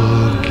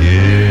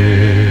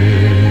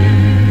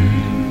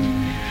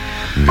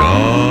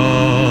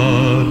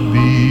 God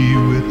be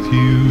with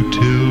you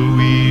till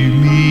we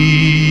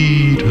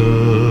meet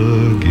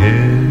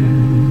again.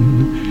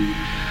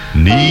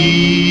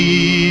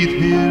 Neath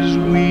his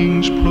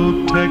wings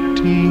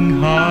protecting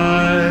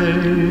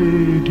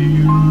hide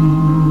you.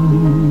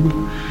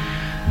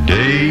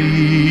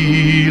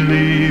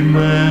 Daily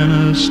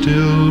manna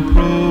still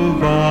provide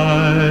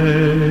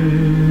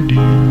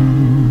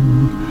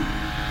you.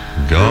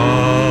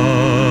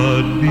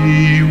 God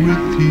be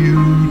with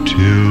you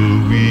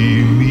till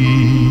we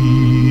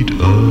meet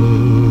again.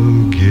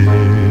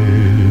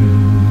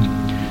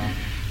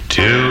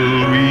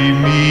 Till we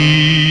meet,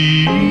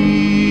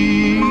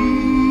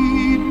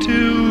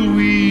 till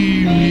we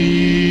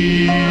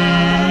meet,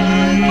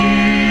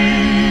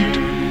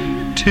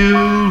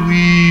 till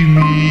we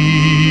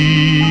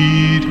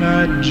meet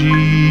at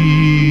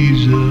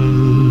Jesus'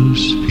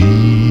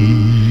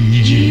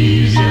 feet.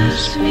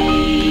 Jesus'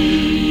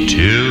 feet.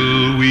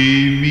 Till we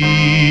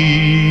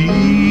meet,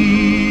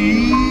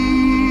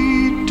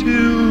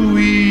 till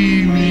we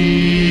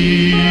meet.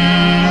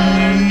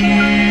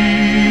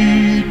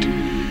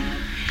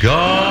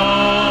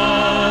 God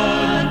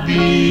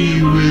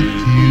be with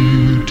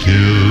you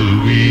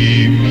till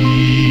we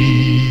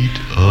meet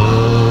again.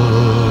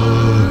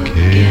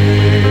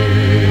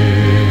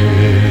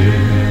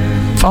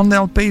 Van de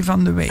LP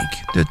van de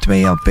week, de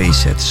 2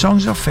 LP-set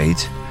Songs of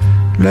Fate,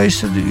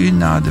 luisterde u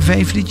naar de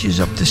 5 liedjes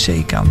op de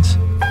C-kant.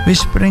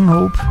 Whispering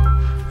Hope,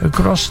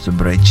 Across the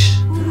Bridge,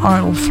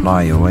 I'll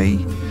Fly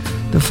Away,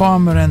 The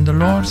Farmer and the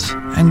Lord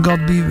en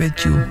God Be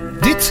With You.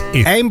 Dit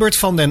is Eimert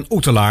van den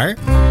Oetelaar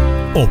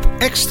op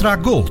Extra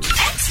Gold.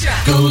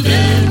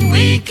 Golden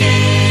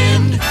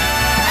Weekend.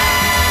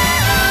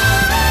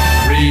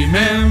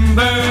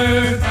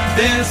 Remember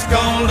this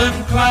golden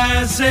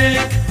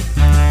classic.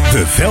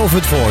 The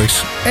Velvet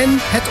Voice en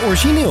het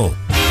origineel.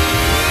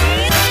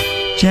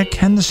 Jack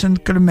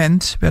Henderson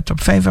Clement werd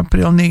op 5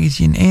 april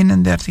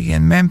 1931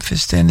 in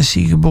Memphis,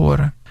 Tennessee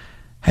geboren.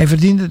 Hij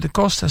verdiende de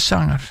kost als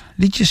zanger,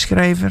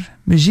 liedjeschrijver,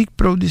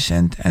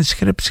 muziekproducent en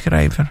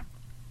scriptschrijver.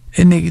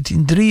 In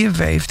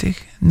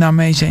 1953 nam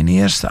hij zijn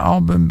eerste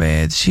album bij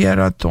het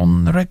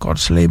Sheraton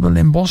Records label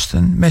in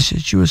Boston,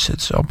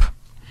 Massachusetts op.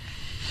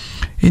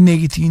 In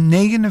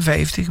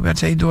 1959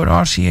 werd hij door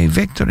RCA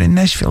Victor in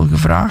Nashville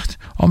gevraagd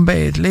om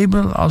bij het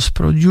label als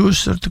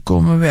producer te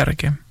komen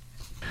werken.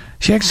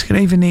 Jack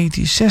schreef in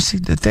 1960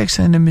 de tekst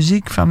en de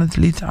muziek van het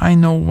lied I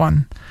Know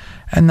One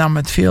en nam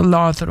het veel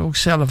later ook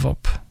zelf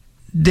op.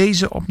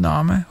 Deze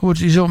opname hoort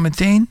u zo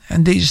meteen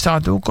en deze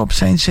staat ook op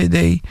zijn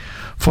cd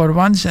For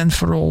Once and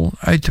For All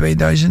uit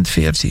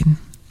 2014.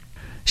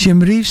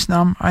 Jim Reeves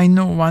nam I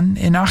Know One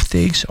in 8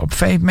 takes op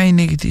 5 mei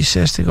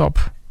 1960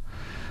 op.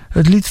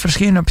 Het lied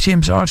verscheen op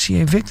Jim's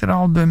RCA Victor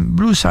album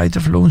Blue Side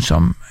of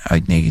Lonesome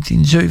uit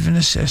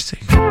 1967.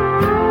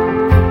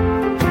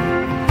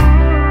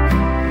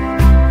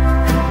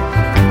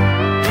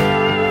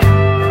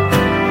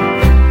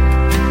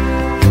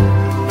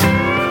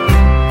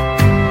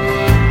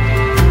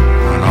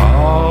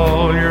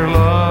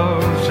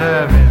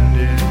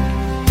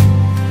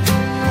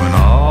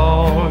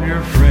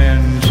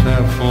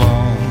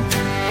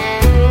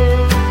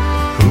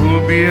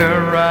 Be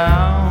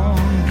around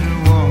to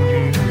want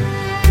you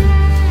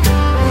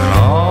when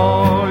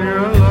all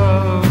your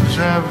loves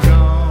have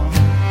gone.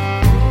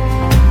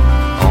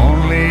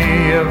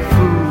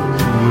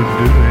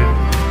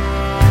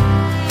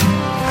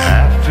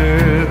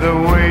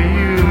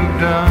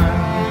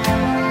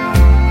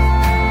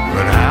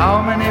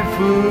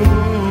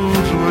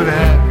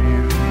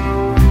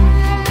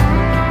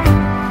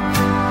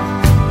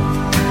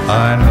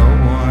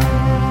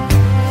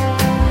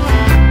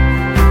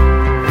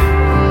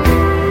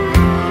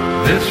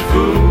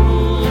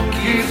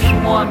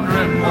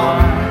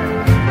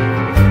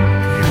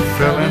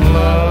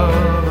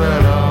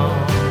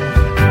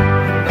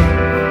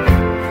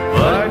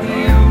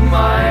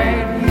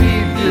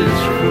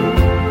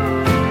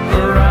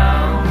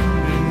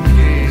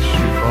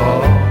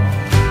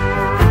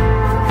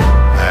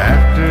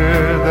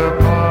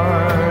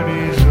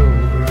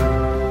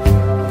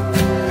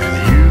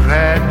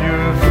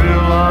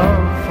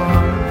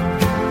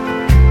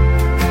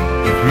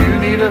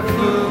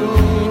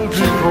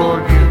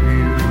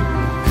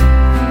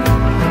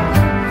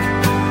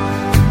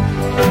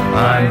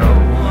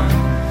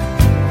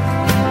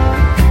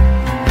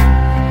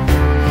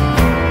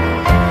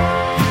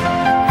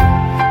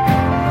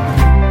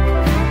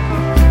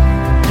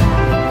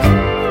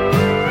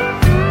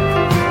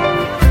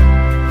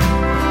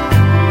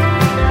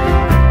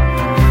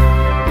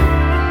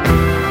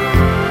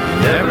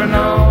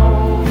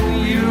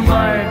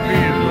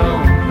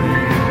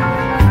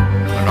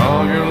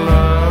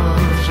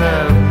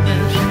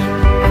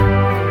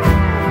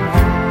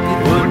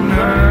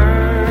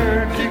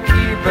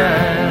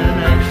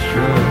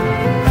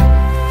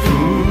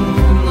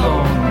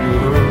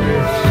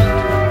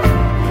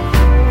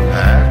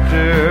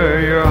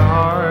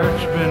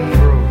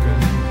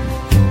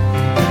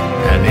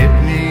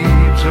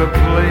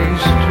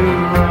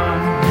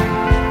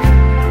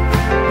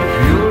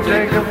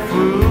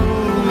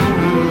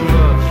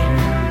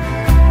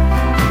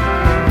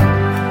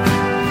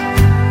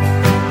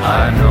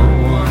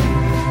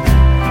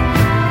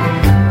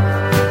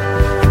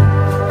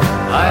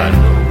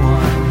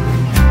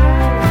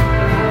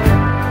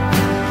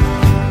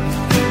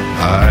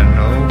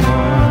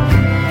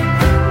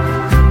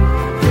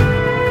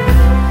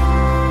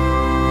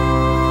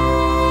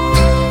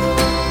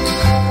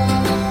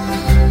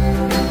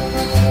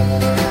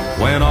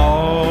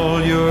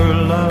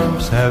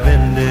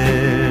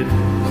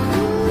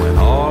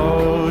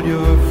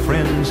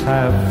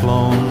 have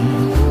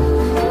flown,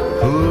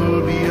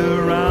 who'll be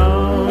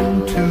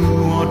around to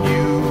want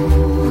you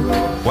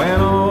when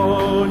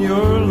all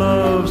your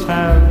loves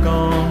have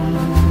gone?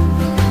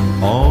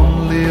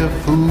 Only a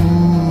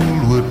fool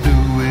would do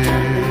it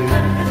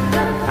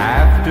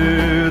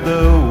after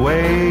the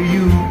way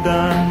you've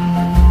done.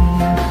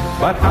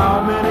 But how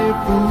many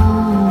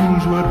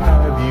fools would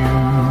have you?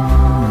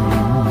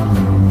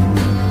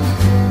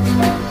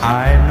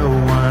 I know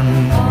one.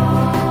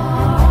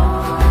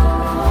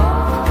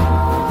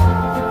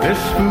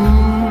 This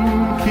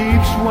fool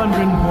keeps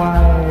wondering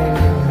why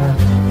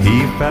he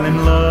fell in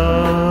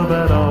love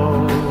at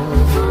all.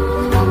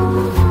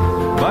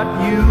 But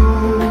you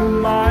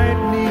might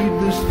need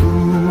this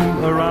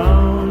fool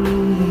around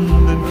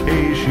in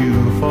case you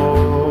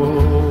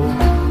fall.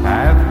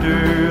 After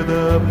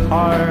the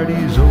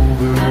party's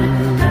over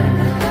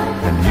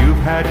and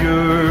you've had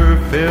your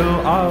fill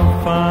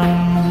of fun,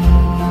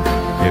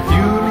 if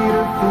you need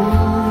a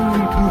fool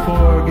to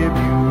forgive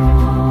you,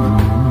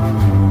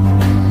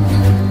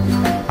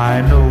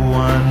 I know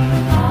one.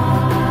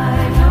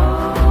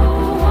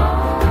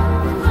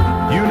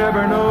 You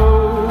never know,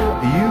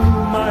 you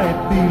might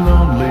be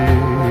lonely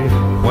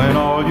when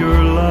all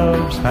your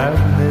loves have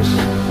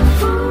missed.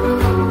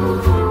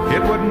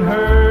 It wouldn't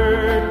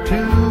hurt to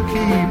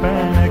keep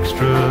an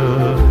extra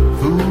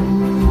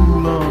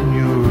fool on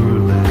your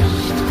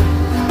list.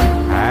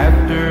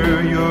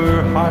 After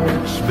your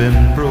heart's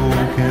been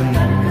broken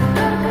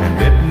and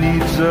it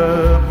needs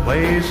a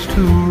place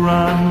to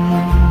run,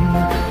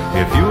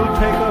 if you'll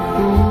take a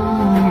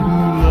fool who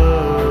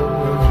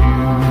loves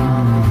you,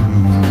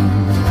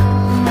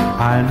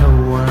 I know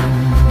one.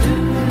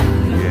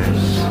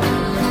 Yes,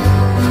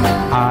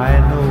 I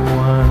know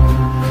one.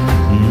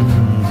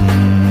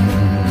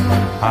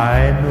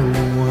 I know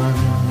one.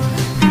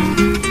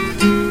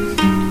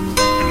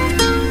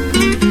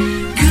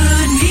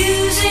 Good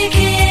music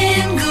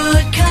in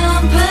good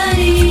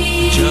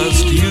company.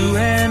 Just you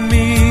and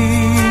me.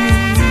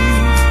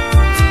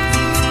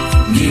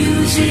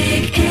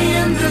 Music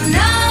in the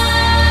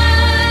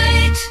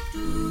night.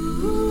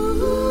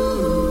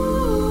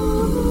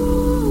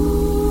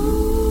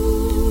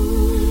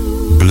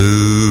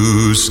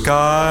 Blue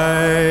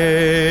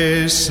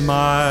sky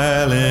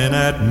smiling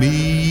at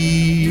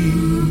me,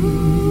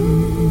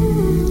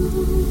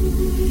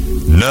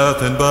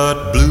 nothing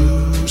but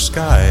blue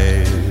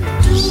skies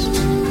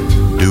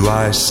do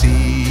I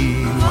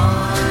see.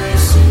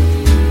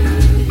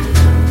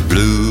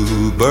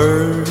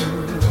 Bluebirds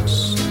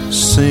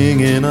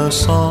singing a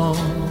song,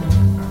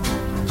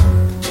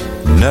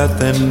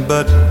 nothing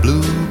but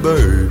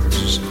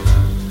bluebirds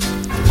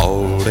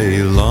all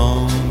day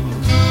long.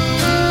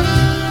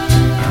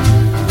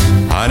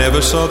 I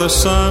never saw the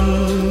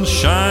sun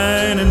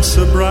shining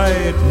so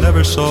bright,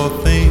 never saw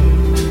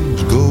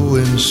things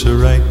going so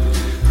right.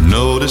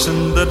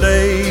 Noticing the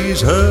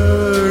days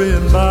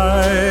hurrying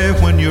by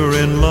when you're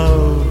in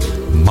love,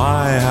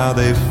 my how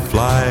they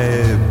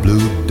fly.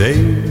 Blue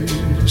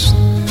days,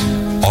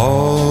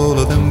 all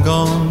of them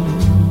gone,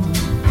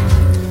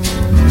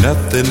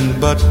 nothing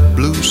but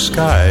blue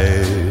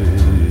skies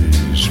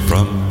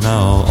from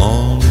now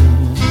on.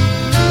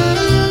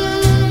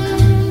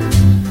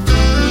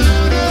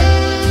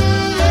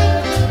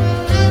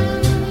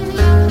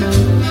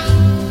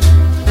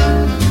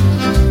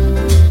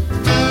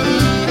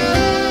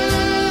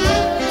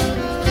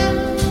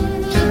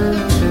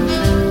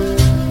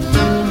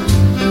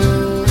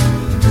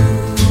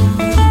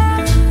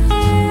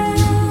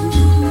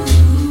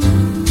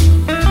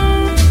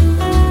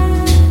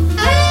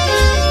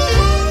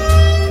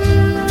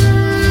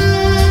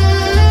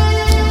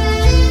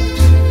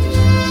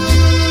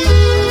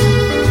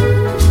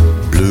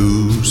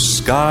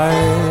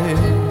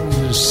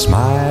 Skies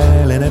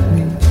smiling at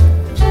me,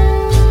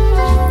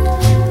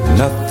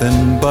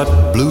 nothing but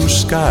blue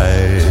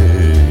skies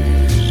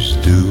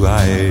do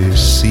I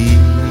see.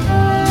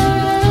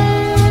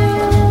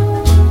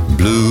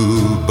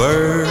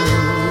 Bluebirds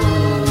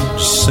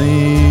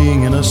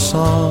singing a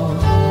song,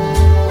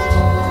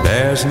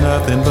 there's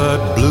nothing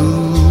but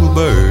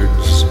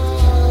bluebirds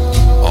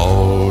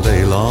all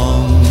day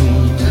long.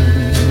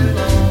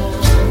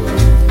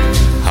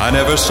 I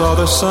never saw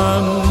the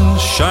sun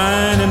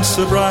shining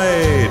so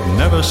bright,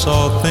 never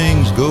saw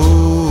things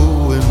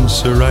going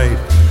so right.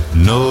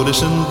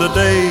 Noticing the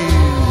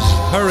days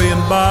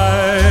hurrying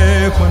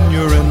by when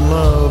you're in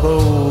love,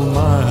 oh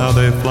my, how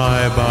they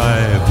fly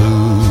by.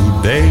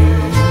 Blue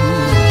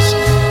days,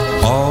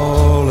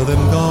 all of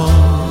them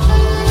gone,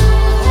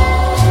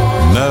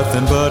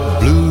 nothing but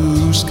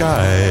blue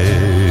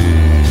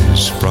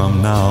skies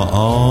from now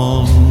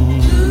on.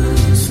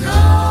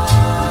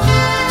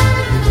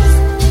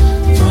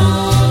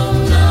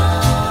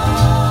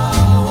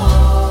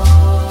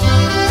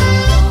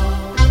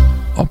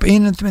 Op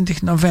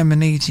 21 november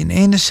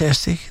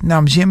 1961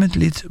 nam Jim het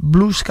lied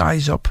Blue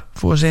Skies op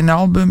voor zijn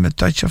album A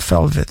Touch of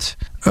Velvet.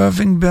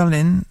 Irving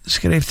Berlin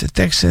schreef de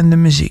tekst en de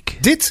muziek.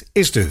 Dit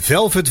is de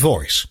Velvet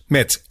Voice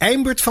met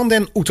Eimbert van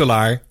den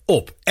Oetelaar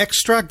op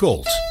Extra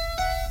Gold.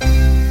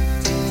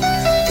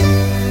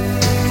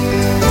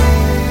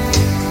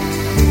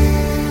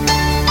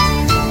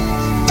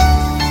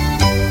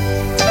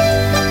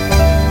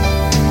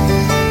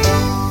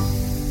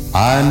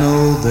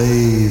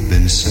 they've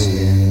been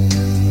saying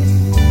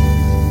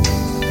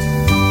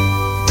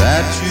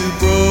that you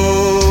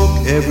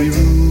broke every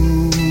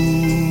rule,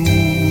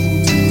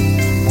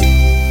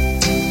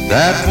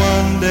 that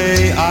one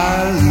day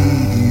I'll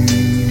leave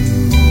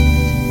you,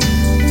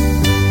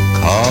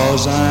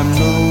 'cause I'm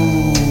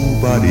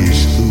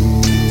nobody's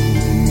fool.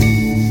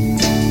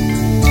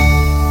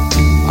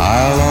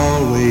 I'll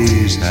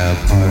always have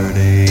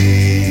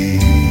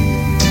heartaches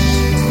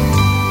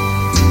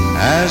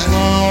as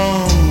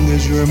long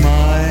as you're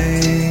mine.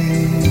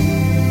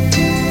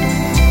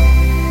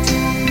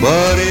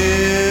 But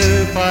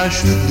if I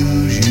should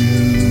lose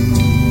you,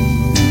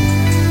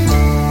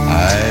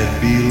 I'd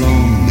be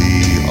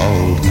lonely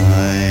all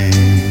time.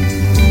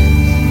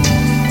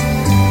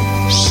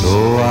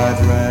 So I'd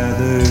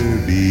rather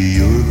be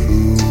your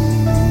fool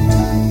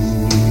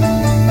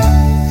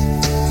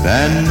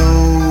than no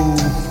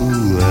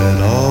fool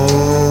at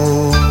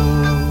all.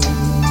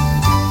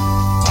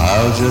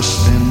 I'll just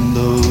spend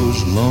those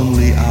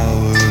lonely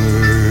hours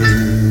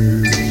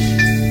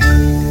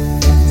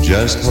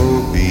just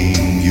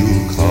hoping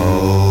you'll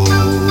call.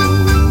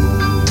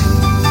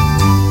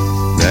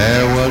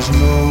 There was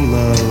no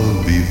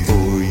love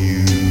before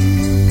you,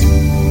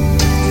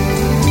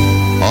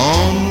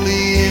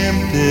 only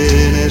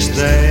emptiness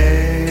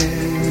there.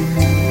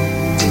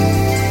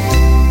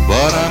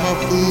 But I'm a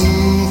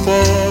fool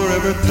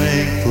forever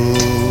thankful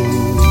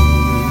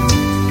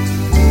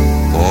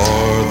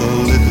for the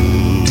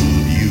little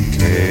you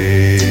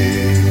care.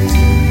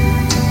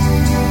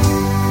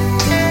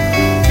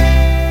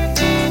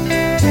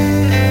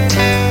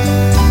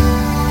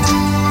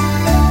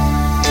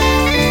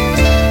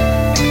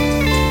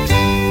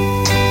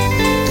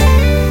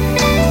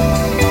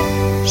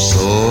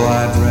 So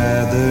I'd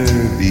rather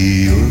be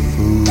your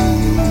fool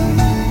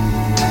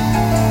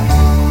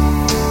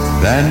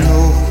than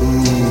no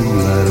fool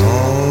at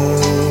all.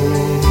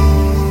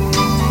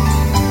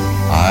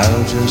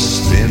 I'll just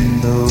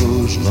spend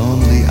those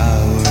lonely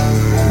hours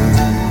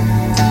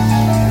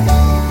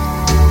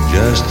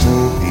just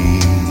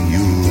hoping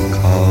you'll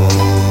call.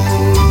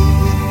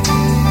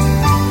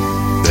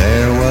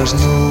 There was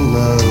no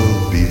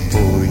love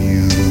before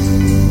you,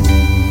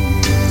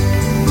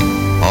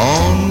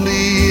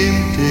 only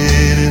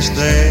emptiness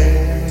there.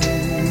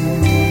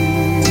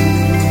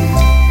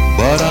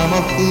 But I'm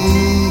a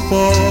fool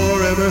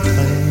forever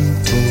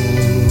thankful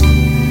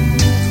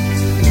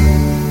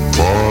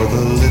for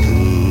the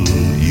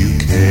little you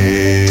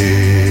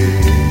care.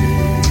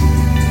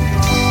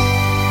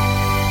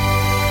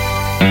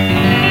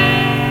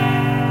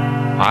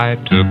 I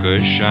took a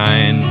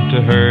shine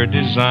to her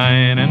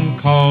design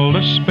and called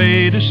a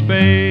spade,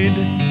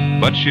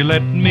 but she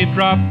let me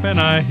drop and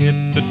I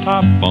hit the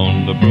top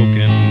on the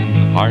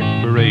broken heart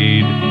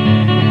parade.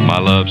 My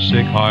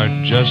lovesick heart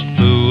just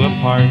flew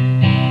apart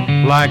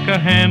like a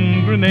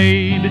hand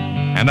grenade,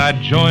 and I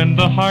joined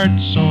the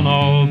hearts on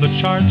all the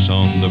charts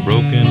on the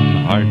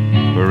broken heart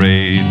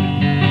parade.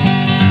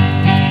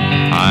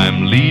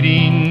 I'm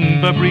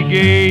leading the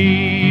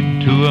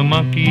brigade to a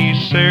monkey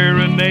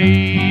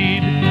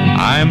serenade.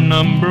 I'm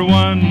number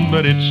one,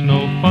 but it's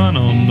no fun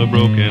on the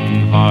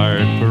broken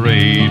heart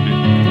parade.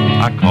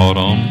 I caught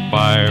on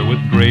fire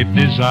with great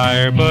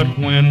desire, but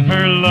when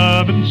her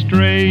lovin'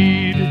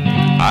 strayed,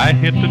 I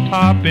hit the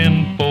top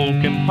in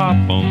folk and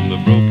pop on the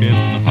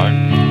broken heart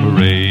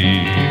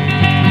parade.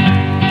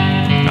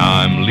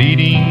 Now I'm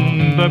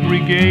leading the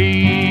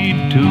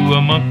brigade to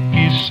a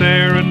monkey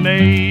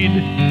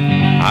serenade.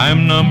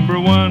 I'm number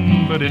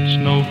one, but it's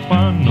no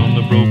fun on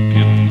the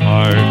broken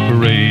heart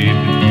parade.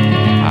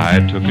 I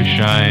took a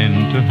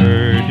shine to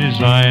her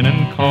design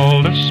and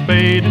called a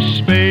spade,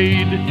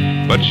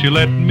 but she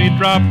let me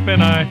drop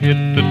and I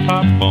hit the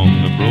top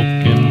on the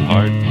broken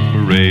heart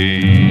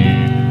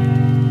parade.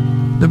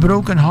 De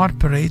Broken Heart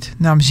Parade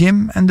nam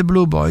Jim en de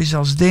Blue Boys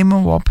als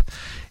demo op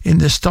in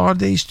de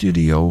Starday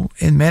Studio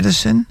in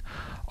Madison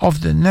of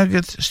de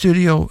Nugget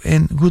Studio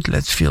in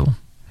Goodlettsville.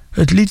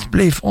 Het lied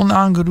bleef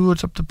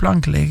onaangeroerd op de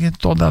plank liggen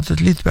totdat het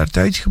lied werd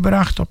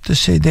uitgebracht op de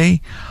CD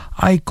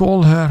I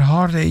Call Her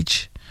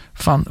Heartache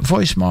van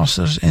Voice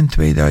Masters in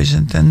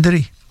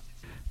 2003.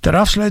 Ter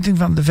afsluiting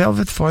van The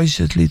Velvet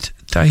Voice het lied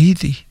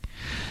Tahiti.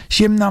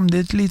 Jim nam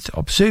dit lied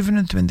op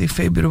 27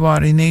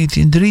 februari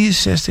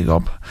 1963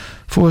 op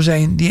voor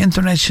zijn The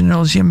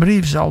International Jim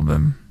Reeves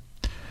album.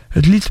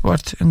 Het lied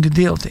wordt een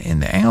gedeelte in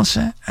de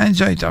Engelse en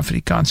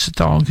Zuid-Afrikaanse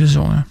taal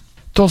gezongen.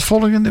 Tot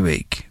volgende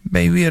week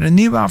bij weer een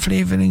nieuwe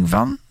aflevering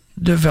van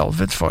The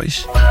Velvet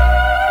Voice.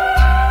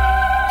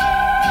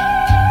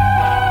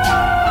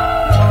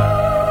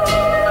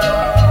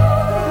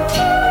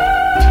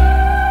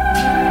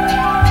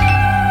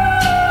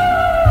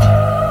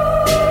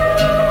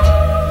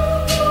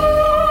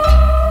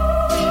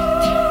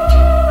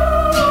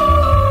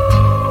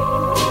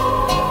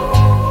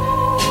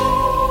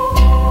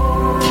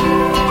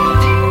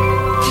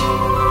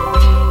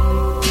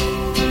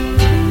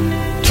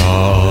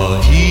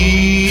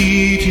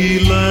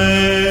 Tahiti,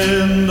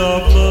 land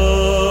of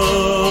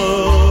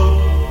love,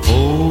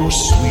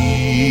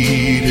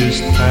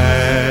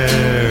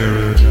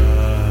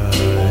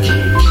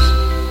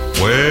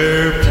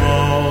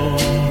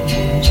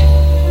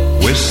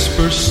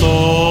 whisper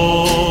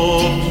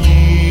softly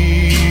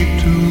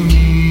to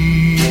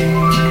me.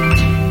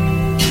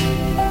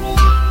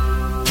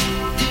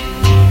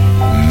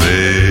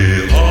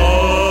 May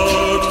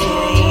hearts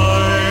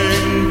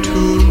verlang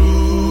to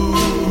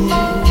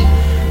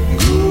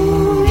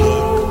good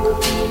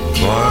luck,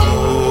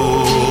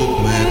 waarop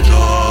met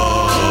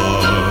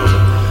daar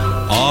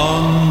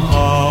aan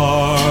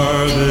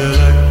haar de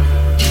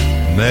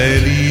mij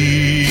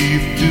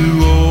liefde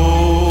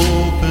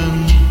openbaar.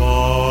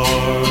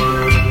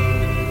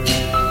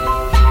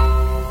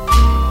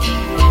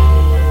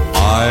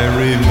 I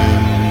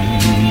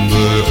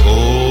remember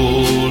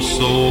oh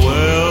so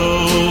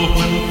well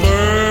when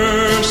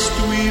first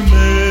we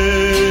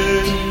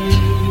met.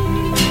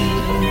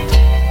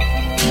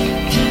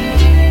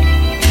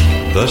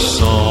 The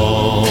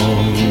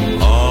song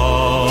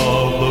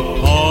of the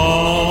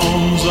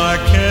palms I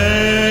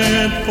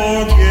can't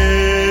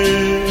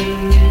forget.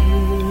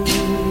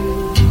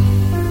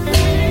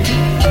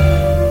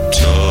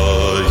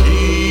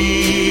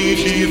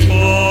 Tahiti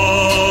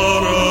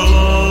for a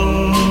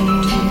land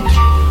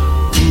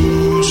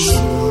whose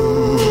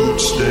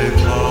suits they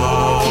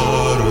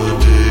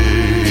paradise.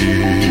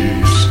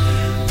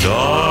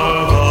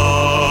 Daar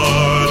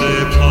waar de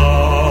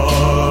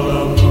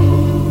Palamu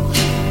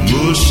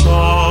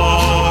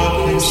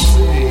Musaki see.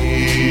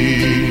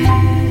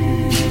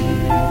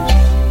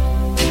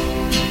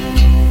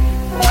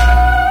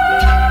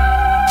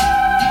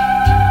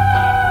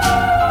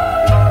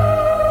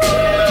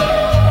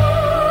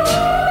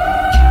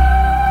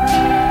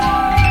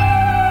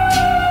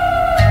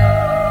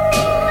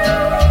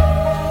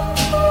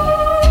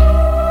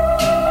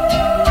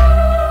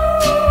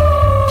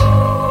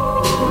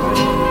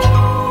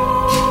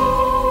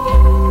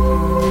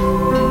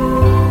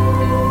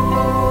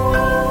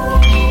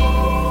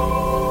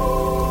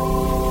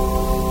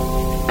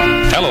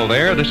 Hello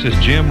there, this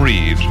is Jim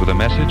Reeves with a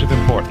message of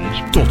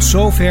importance. Tot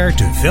zover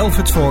de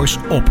Velvet Voice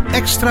op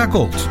Extra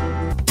Gold.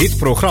 Dit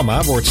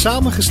programma wordt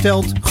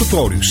samengesteld,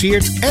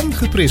 geproduceerd en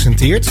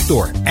gepresenteerd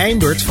door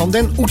Eimert van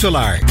den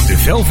Oetelaar. De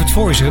Velvet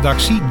Voice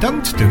redactie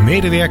dankt de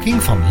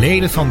medewerking van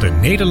leden van de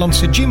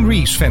Nederlandse Jim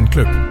Reeves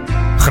fanclub.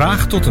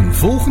 Graag tot een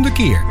volgende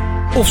keer.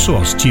 Of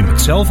zoals Jim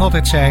het zelf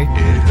altijd zei: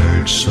 It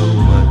hurts so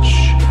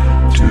much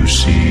to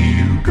see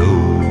you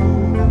go.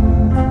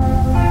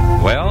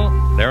 Well,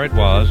 there it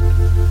was.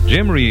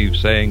 Jim Reeves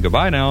saying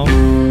goodbye now.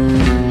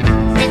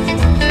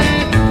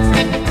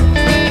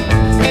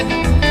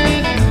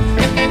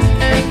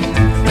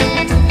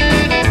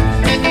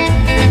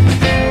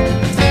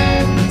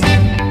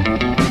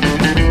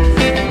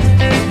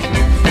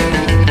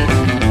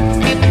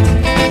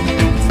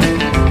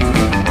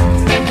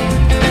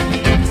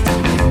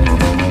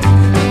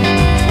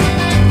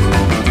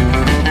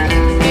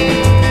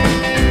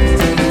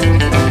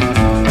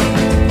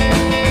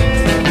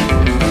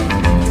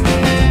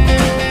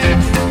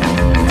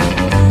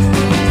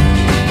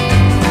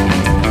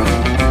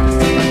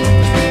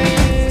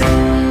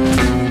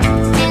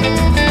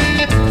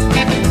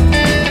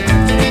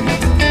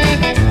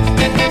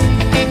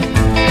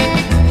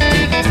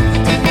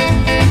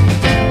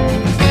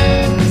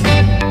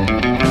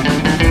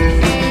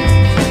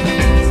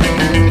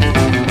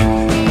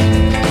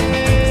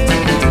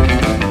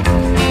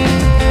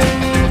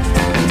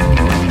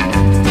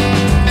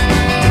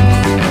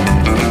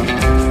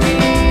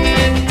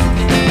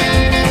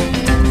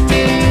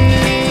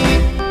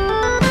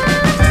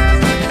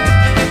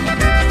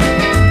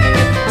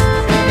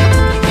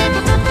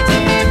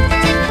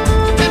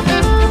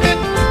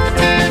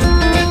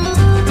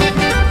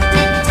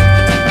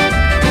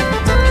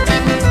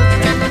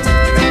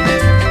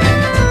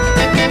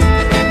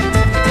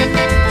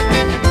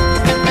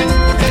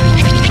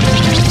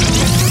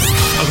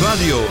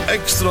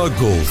 Extra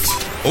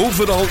Gold.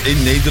 Overal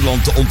in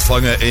Nederland te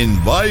ontvangen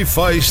in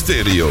wifi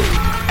stereo.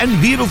 En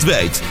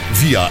wereldwijd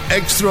via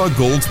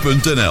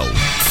extragold.nl.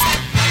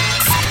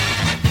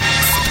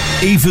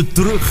 Even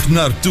terug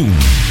naar toen.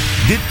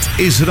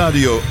 Dit is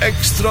Radio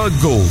Extra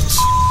Gold.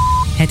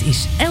 Het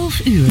is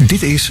 11 uur.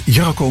 Dit is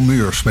Jarko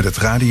Meurs met het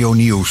Radio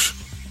Nieuws.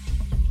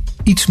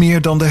 Iets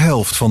meer dan de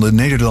helft van de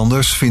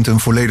Nederlanders vindt een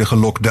volledige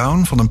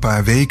lockdown van een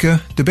paar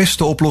weken de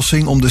beste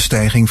oplossing om de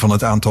stijging van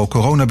het aantal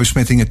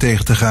coronabesmettingen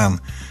tegen te gaan.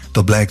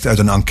 Dat blijkt uit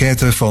een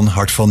enquête van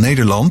Hart van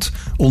Nederland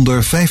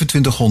onder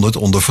 2500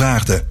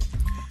 ondervraagden.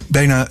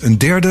 Bijna een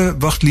derde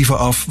wacht liever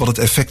af wat het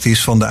effect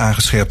is van de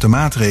aangescherpte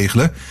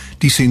maatregelen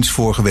die sinds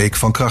vorige week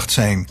van kracht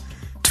zijn.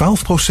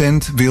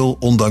 12% wil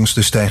ondanks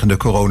de stijgende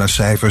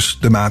coronacijfers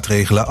de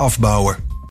maatregelen afbouwen.